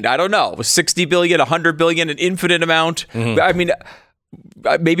that mean? I don't know. $60 billion, $100 billion, an infinite amount. I mean,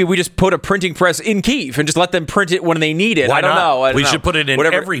 maybe we just put a printing press in Kyiv and just let them print it when they need it. Why I don't not? know. We should put it in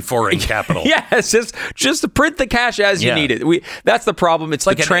every foreign capital. Yes, just to print the cash as you need it. That's the problem. It's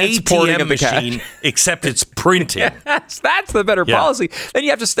like the an transporting ATM of the machine, cash. Except it's printed. Yes, that's the better policy. Then you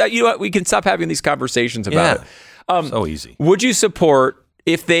have to start. You know what? We can stop having these conversations about it. So easy. Would you support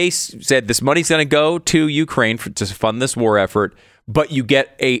if they said this money's going to go to Ukraine to fund this war effort, but you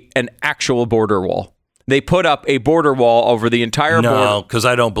get an actual border wall? They put up a border wall over the entire border. No, because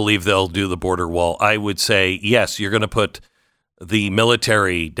I don't believe they'll do the border wall. I would say, yes, you're going to put the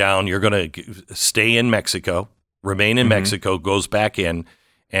military down. You're going to stay in Mexico, remain in Mexico, goes back in,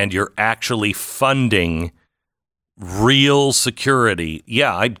 and you're actually funding real security.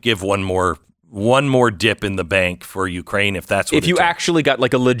 Yeah, I'd give one more dip in the bank for Ukraine if that's what if you actually got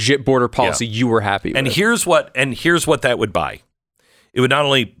like a legit border policy you were happy with. And here's what that would buy. It would not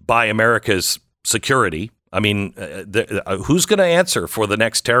only buy America's security. I mean, who's going to answer for the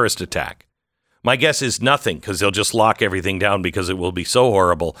next terrorist attack? My guess is nothing, because they'll just lock everything down because it will be so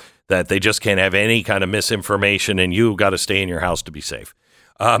horrible that they just can't have any kind of misinformation, and you got to stay in your house to be safe.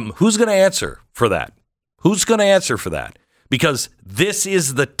 Who's going to answer for that? Who's going to answer for that? Because this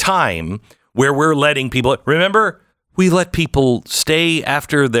is the time where we're letting people. Remember, we let people stay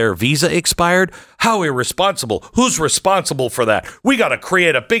after their visa expired? How irresponsible. Who's responsible for that? We got to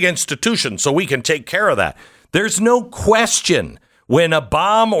create a big institution so we can take care of that. There's no question when a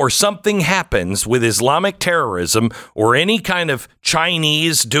bomb or something happens with Islamic terrorism or any kind of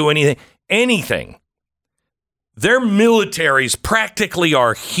Chinese do anything, their militaries practically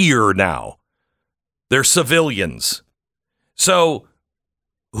are here now. They're civilians. So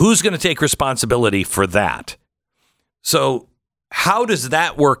who's going to take responsibility for that? So how does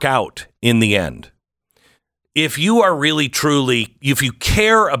that work out in the end? If you are really, truly, if you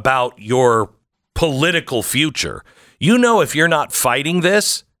care about your political future, if you're not fighting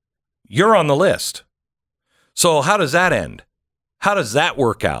this, you're on the list. So how does that end? How does that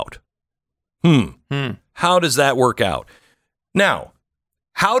work out? How does that work out? Now,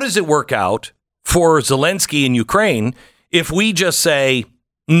 how does it work out for Zelensky in Ukraine if we just say,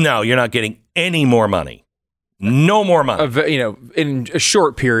 no, you're not getting any more money. No more money. In a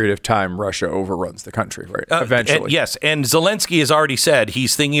short period of time, Russia overruns the country, right? Eventually. Yes. And Zelensky has already said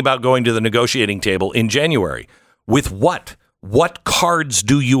he's thinking about going to the negotiating table in January. With what? What cards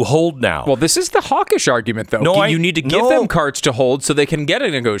do you hold now? Well, this is the hawkish argument, though. No, you need to give them cards to hold so they can get a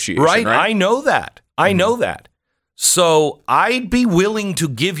negotiation. Right. I know that. I know that. So I'd be willing to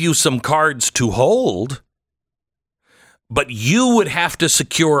give you some cards to hold, but you would have to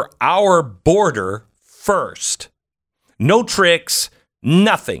secure our border first. No tricks,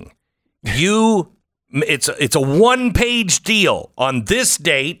 nothing. It's a one-page deal. On this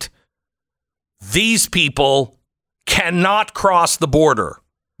date, these people cannot cross the border.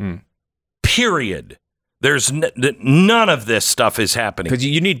 Period. There's none of this stuff is happening. Because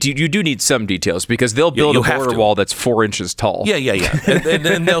you do need some details, because they'll build a border wall that's 4 inches tall. Yeah.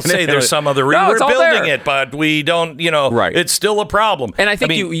 And they'll say there's some other reason. We're building it, but we don't, right. It's still a problem. And I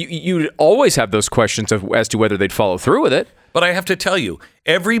think you always have those questions as to whether they'd follow through with it. But I have to tell you,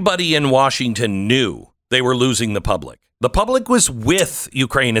 everybody in Washington knew they were losing the public. The public was with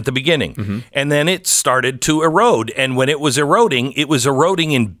Ukraine at the beginning, and then it started to erode. And when it was eroding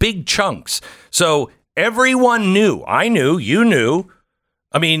in big chunks. So everyone knew. I knew. You knew.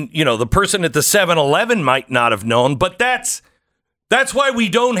 I mean, the person at the 7-Eleven might not have known, but that's why we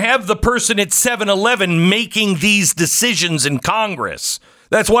don't have the person at 7-Eleven making these decisions in Congress.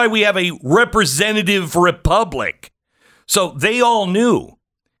 That's why we have a representative republic. So they all knew.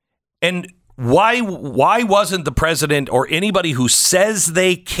 And why wasn't the president or anybody who says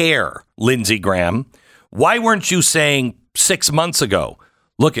they care, Lindsey Graham, why weren't you saying 6 months ago,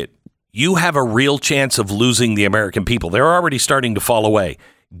 look it, you have a real chance of losing the American people. They're already starting to fall away.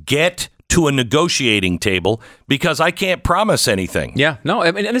 Get to a negotiating table, because I can't promise anything. Yeah, no,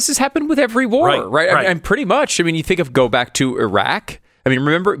 I mean, and this has happened with every war, right? And pretty much, I mean, you go back to Iraq. I mean,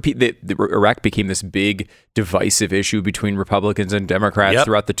 remember, Iraq became this big divisive issue between Republicans and Democrats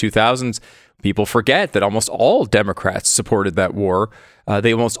throughout the 2000s. People forget that almost all Democrats supported that war.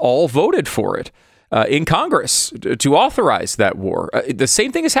 They almost all voted for it in Congress to authorize that war. The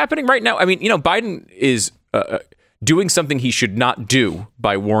same thing is happening right now. I mean, Biden is doing something he should not do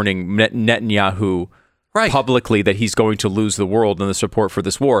by warning Netanyahu publicly that he's going to lose the world in the support for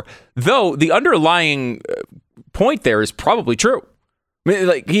this war. Though the underlying point there is probably true. I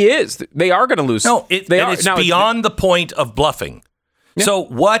mean, he is. They are going to lose. No, it's beyond the point of bluffing. Yeah. So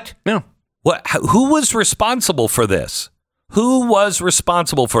what? No. Who was responsible for this? Who was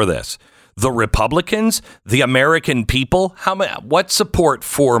responsible for this? The Republicans, the American people. What support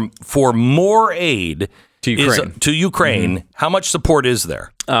for more aid to Ukraine? How much support is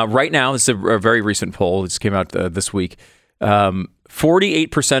there? Right now, it's a very recent poll. This came out this week.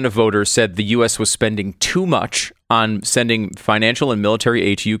 48% of voters said the U.S. was spending too much on sending financial and military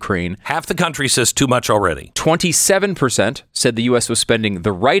aid to Ukraine. Half the country says too much already. 27% said the U.S. was spending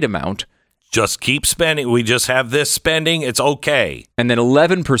the right amount. Just keep spending. We just have this spending. It's okay. And then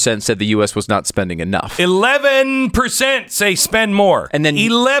 11% said the U.S. was not spending enough. 11% say spend more. And then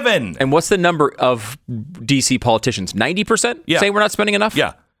 11. And what's the number of D.C. politicians? 90% say we're not spending enough?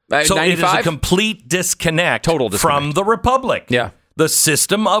 Yeah. So 95? It is a complete disconnect, from the republic. Yeah. The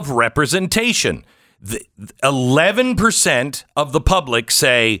system of representation. 11% of the public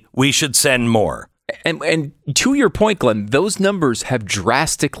say we should send more. And to your point, Glenn, those numbers have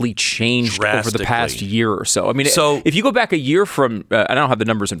drastically changed over the past year or so. I mean, if you go back a year from, I don't have the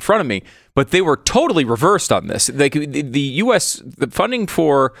numbers in front of me, but they were totally reversed on this. Like the U.S., the funding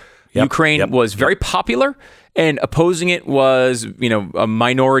for Ukraine was very popular, and opposing it was, a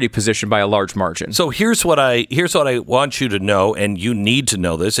minority position by a large margin. So here's what I want you to know, and you need to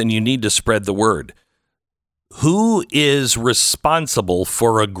know this, and you need to spread the word. Who is responsible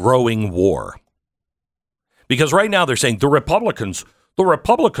for a growing war? Because right now they're saying the Republicans are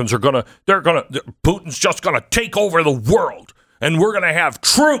Putin's just gonna take over the world, and we're gonna have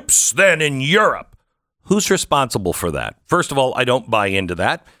troops then in Europe. Who's responsible for that? First of all, I don't buy into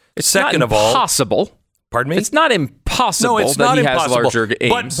that. Second of all, impossible. Pardon me? It's not impossible. No, it's not impossible. Has larger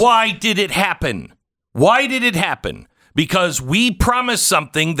aims. But why did it happen? Why did it happen? Because we promised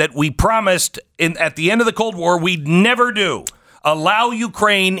something that we promised at the end of the Cold War we'd never do. Allow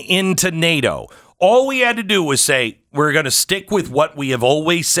Ukraine into NATO. All we had to do was say, we're going to stick with what we have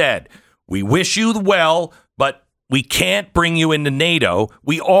always said. We wish you well, but we can't bring you into NATO.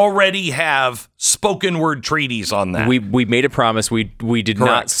 We already have spoken word treaties on that. We made a promise. We did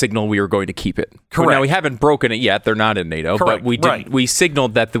not signal we were going to keep it. Correct. Now, we haven't broken it yet. They're not in NATO. Correct. But we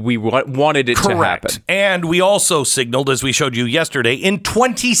signaled that we wanted it to happen. And we also signaled, as we showed you yesterday, in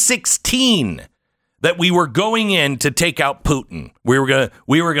 2016, that we were going in to take out Putin. We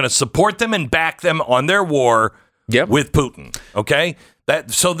were going to support them and back them on their war with Putin. Okay?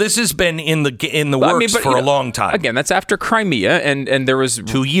 So this has been in the works for a long time. Again, that's after Crimea, and there was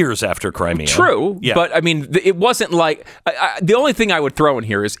 2 years after Crimea. True, but I mean, it wasn't like the only thing I would throw in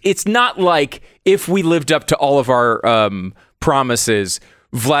here is it's not like if we lived up to all of our promises,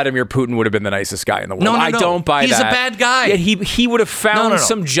 Vladimir Putin would have been the nicest guy in the world. No. I don't buy He's that. He's a bad guy. Yet he would have found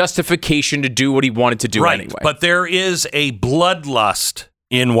some justification to do what he wanted to do anyway. But there is a bloodlust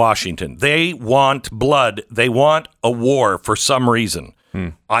in Washington. They want blood. They want a war for some reason.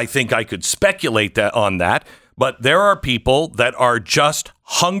 I think I could speculate on that, but there are people that are just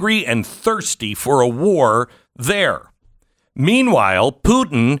hungry and thirsty for a war there. Meanwhile,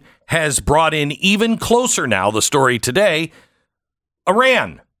 Putin has brought in even closer now, the story today,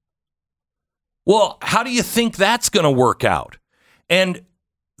 Iran. Well, how do you think that's going to work out? And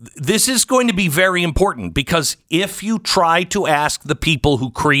this is going to be very important because if you try to ask the people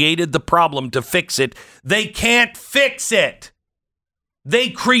who created the problem to fix it, they can't fix it.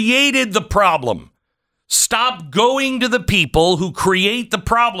 They created the problem. Stop going to the people who create the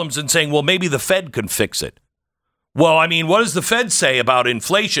problems and saying, well, maybe the Fed can fix it. Well, I mean, what does the Fed say about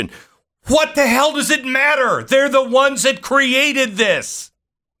inflation? What the hell does it matter? They're the ones that created this.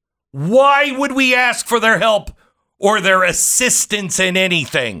 Why would we ask for their help or their assistance in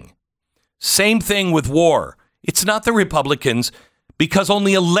anything? Same thing with war. It's not the Republicans because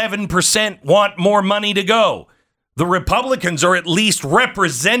only 11% want more money to go. The Republicans are at least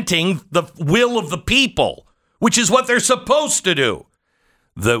representing the will of the people, which is what they're supposed to do.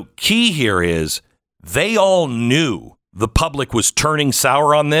 The key here is they all knew the public was turning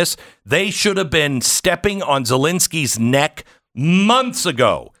sour on this. They should have been stepping on Zelensky's neck months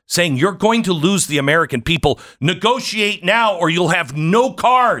ago, saying, you're going to lose the American people. Negotiate now or you'll have no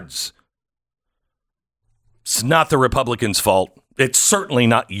cards. It's not the Republicans' fault. It's certainly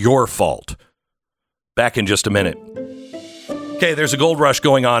not your fault. Back in just a minute. Okay, there's a gold rush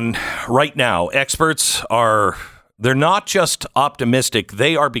going on right now. Experts they're not just optimistic,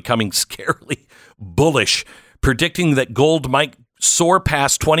 they are becoming scarily bullish, predicting that gold might soar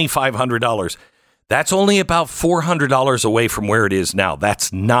past $2,500. That's only about $400 away from where it is now.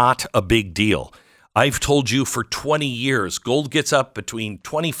 That's not a big deal. I've told you for 20 years, gold gets up between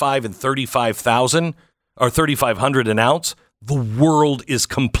 25 and 35,000 or 3,500 an ounce. The world is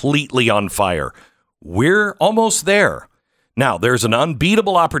completely on fire. We're almost there. Now, there's an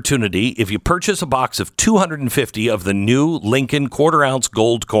unbeatable opportunity. If you purchase a box of 250 of the new Lincoln quarter-ounce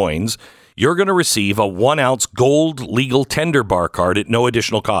gold coins, you're going to receive a 1-ounce gold legal tender bar card at no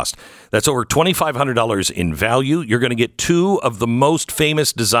additional cost. That's over $2,500 in value. You're going to get 2 of the most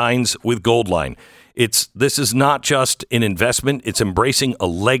famous designs with Goldline. This is not just an investment. It's embracing a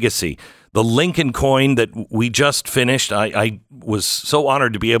legacy. The Lincoln coin that we just finished, I was so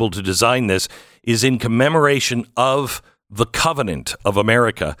honored to be able to design this, is in commemoration of the Covenant of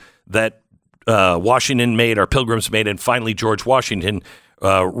America that Washington made, our Pilgrims made, and finally George Washington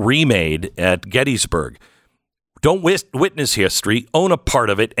remade at Gettysburg. Don't witness history, own a part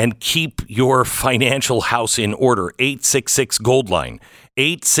of it, and keep your financial house in order. 866-GOLDLINE.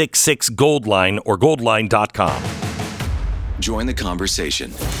 866-GOLDLINE or goldline.com. Join the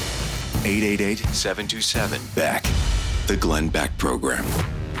conversation. 888-727-BECK. The Glenn Beck Program.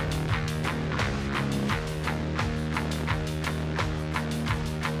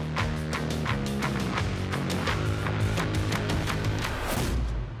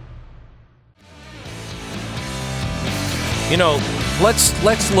 You know,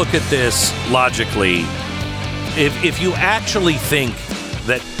 let's look at this logically. If you actually think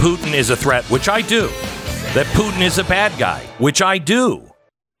that Putin is a threat, which I do, that Putin is a bad guy, which I do,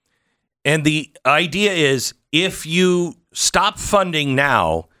 and the idea is if you stop funding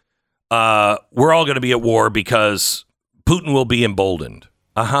now, we're all going to be at war because Putin will be emboldened.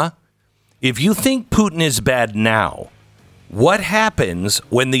 If you think Putin is bad now, what happens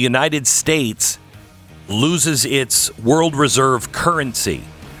when the United States loses its world reserve currency?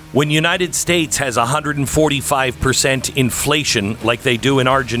 When United States has 145% inflation like they do in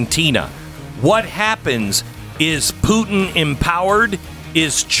Argentina, what happens? Is Putin empowered?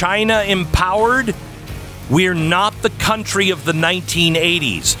 Is China empowered? We're not the country of the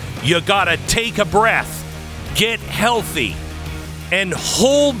 1980s. You gotta take a breath, get healthy, and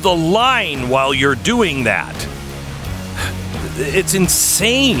hold the line while you're doing that. It's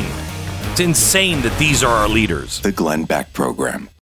insane. It's insane that these are our leaders. The Glenn Beck Program.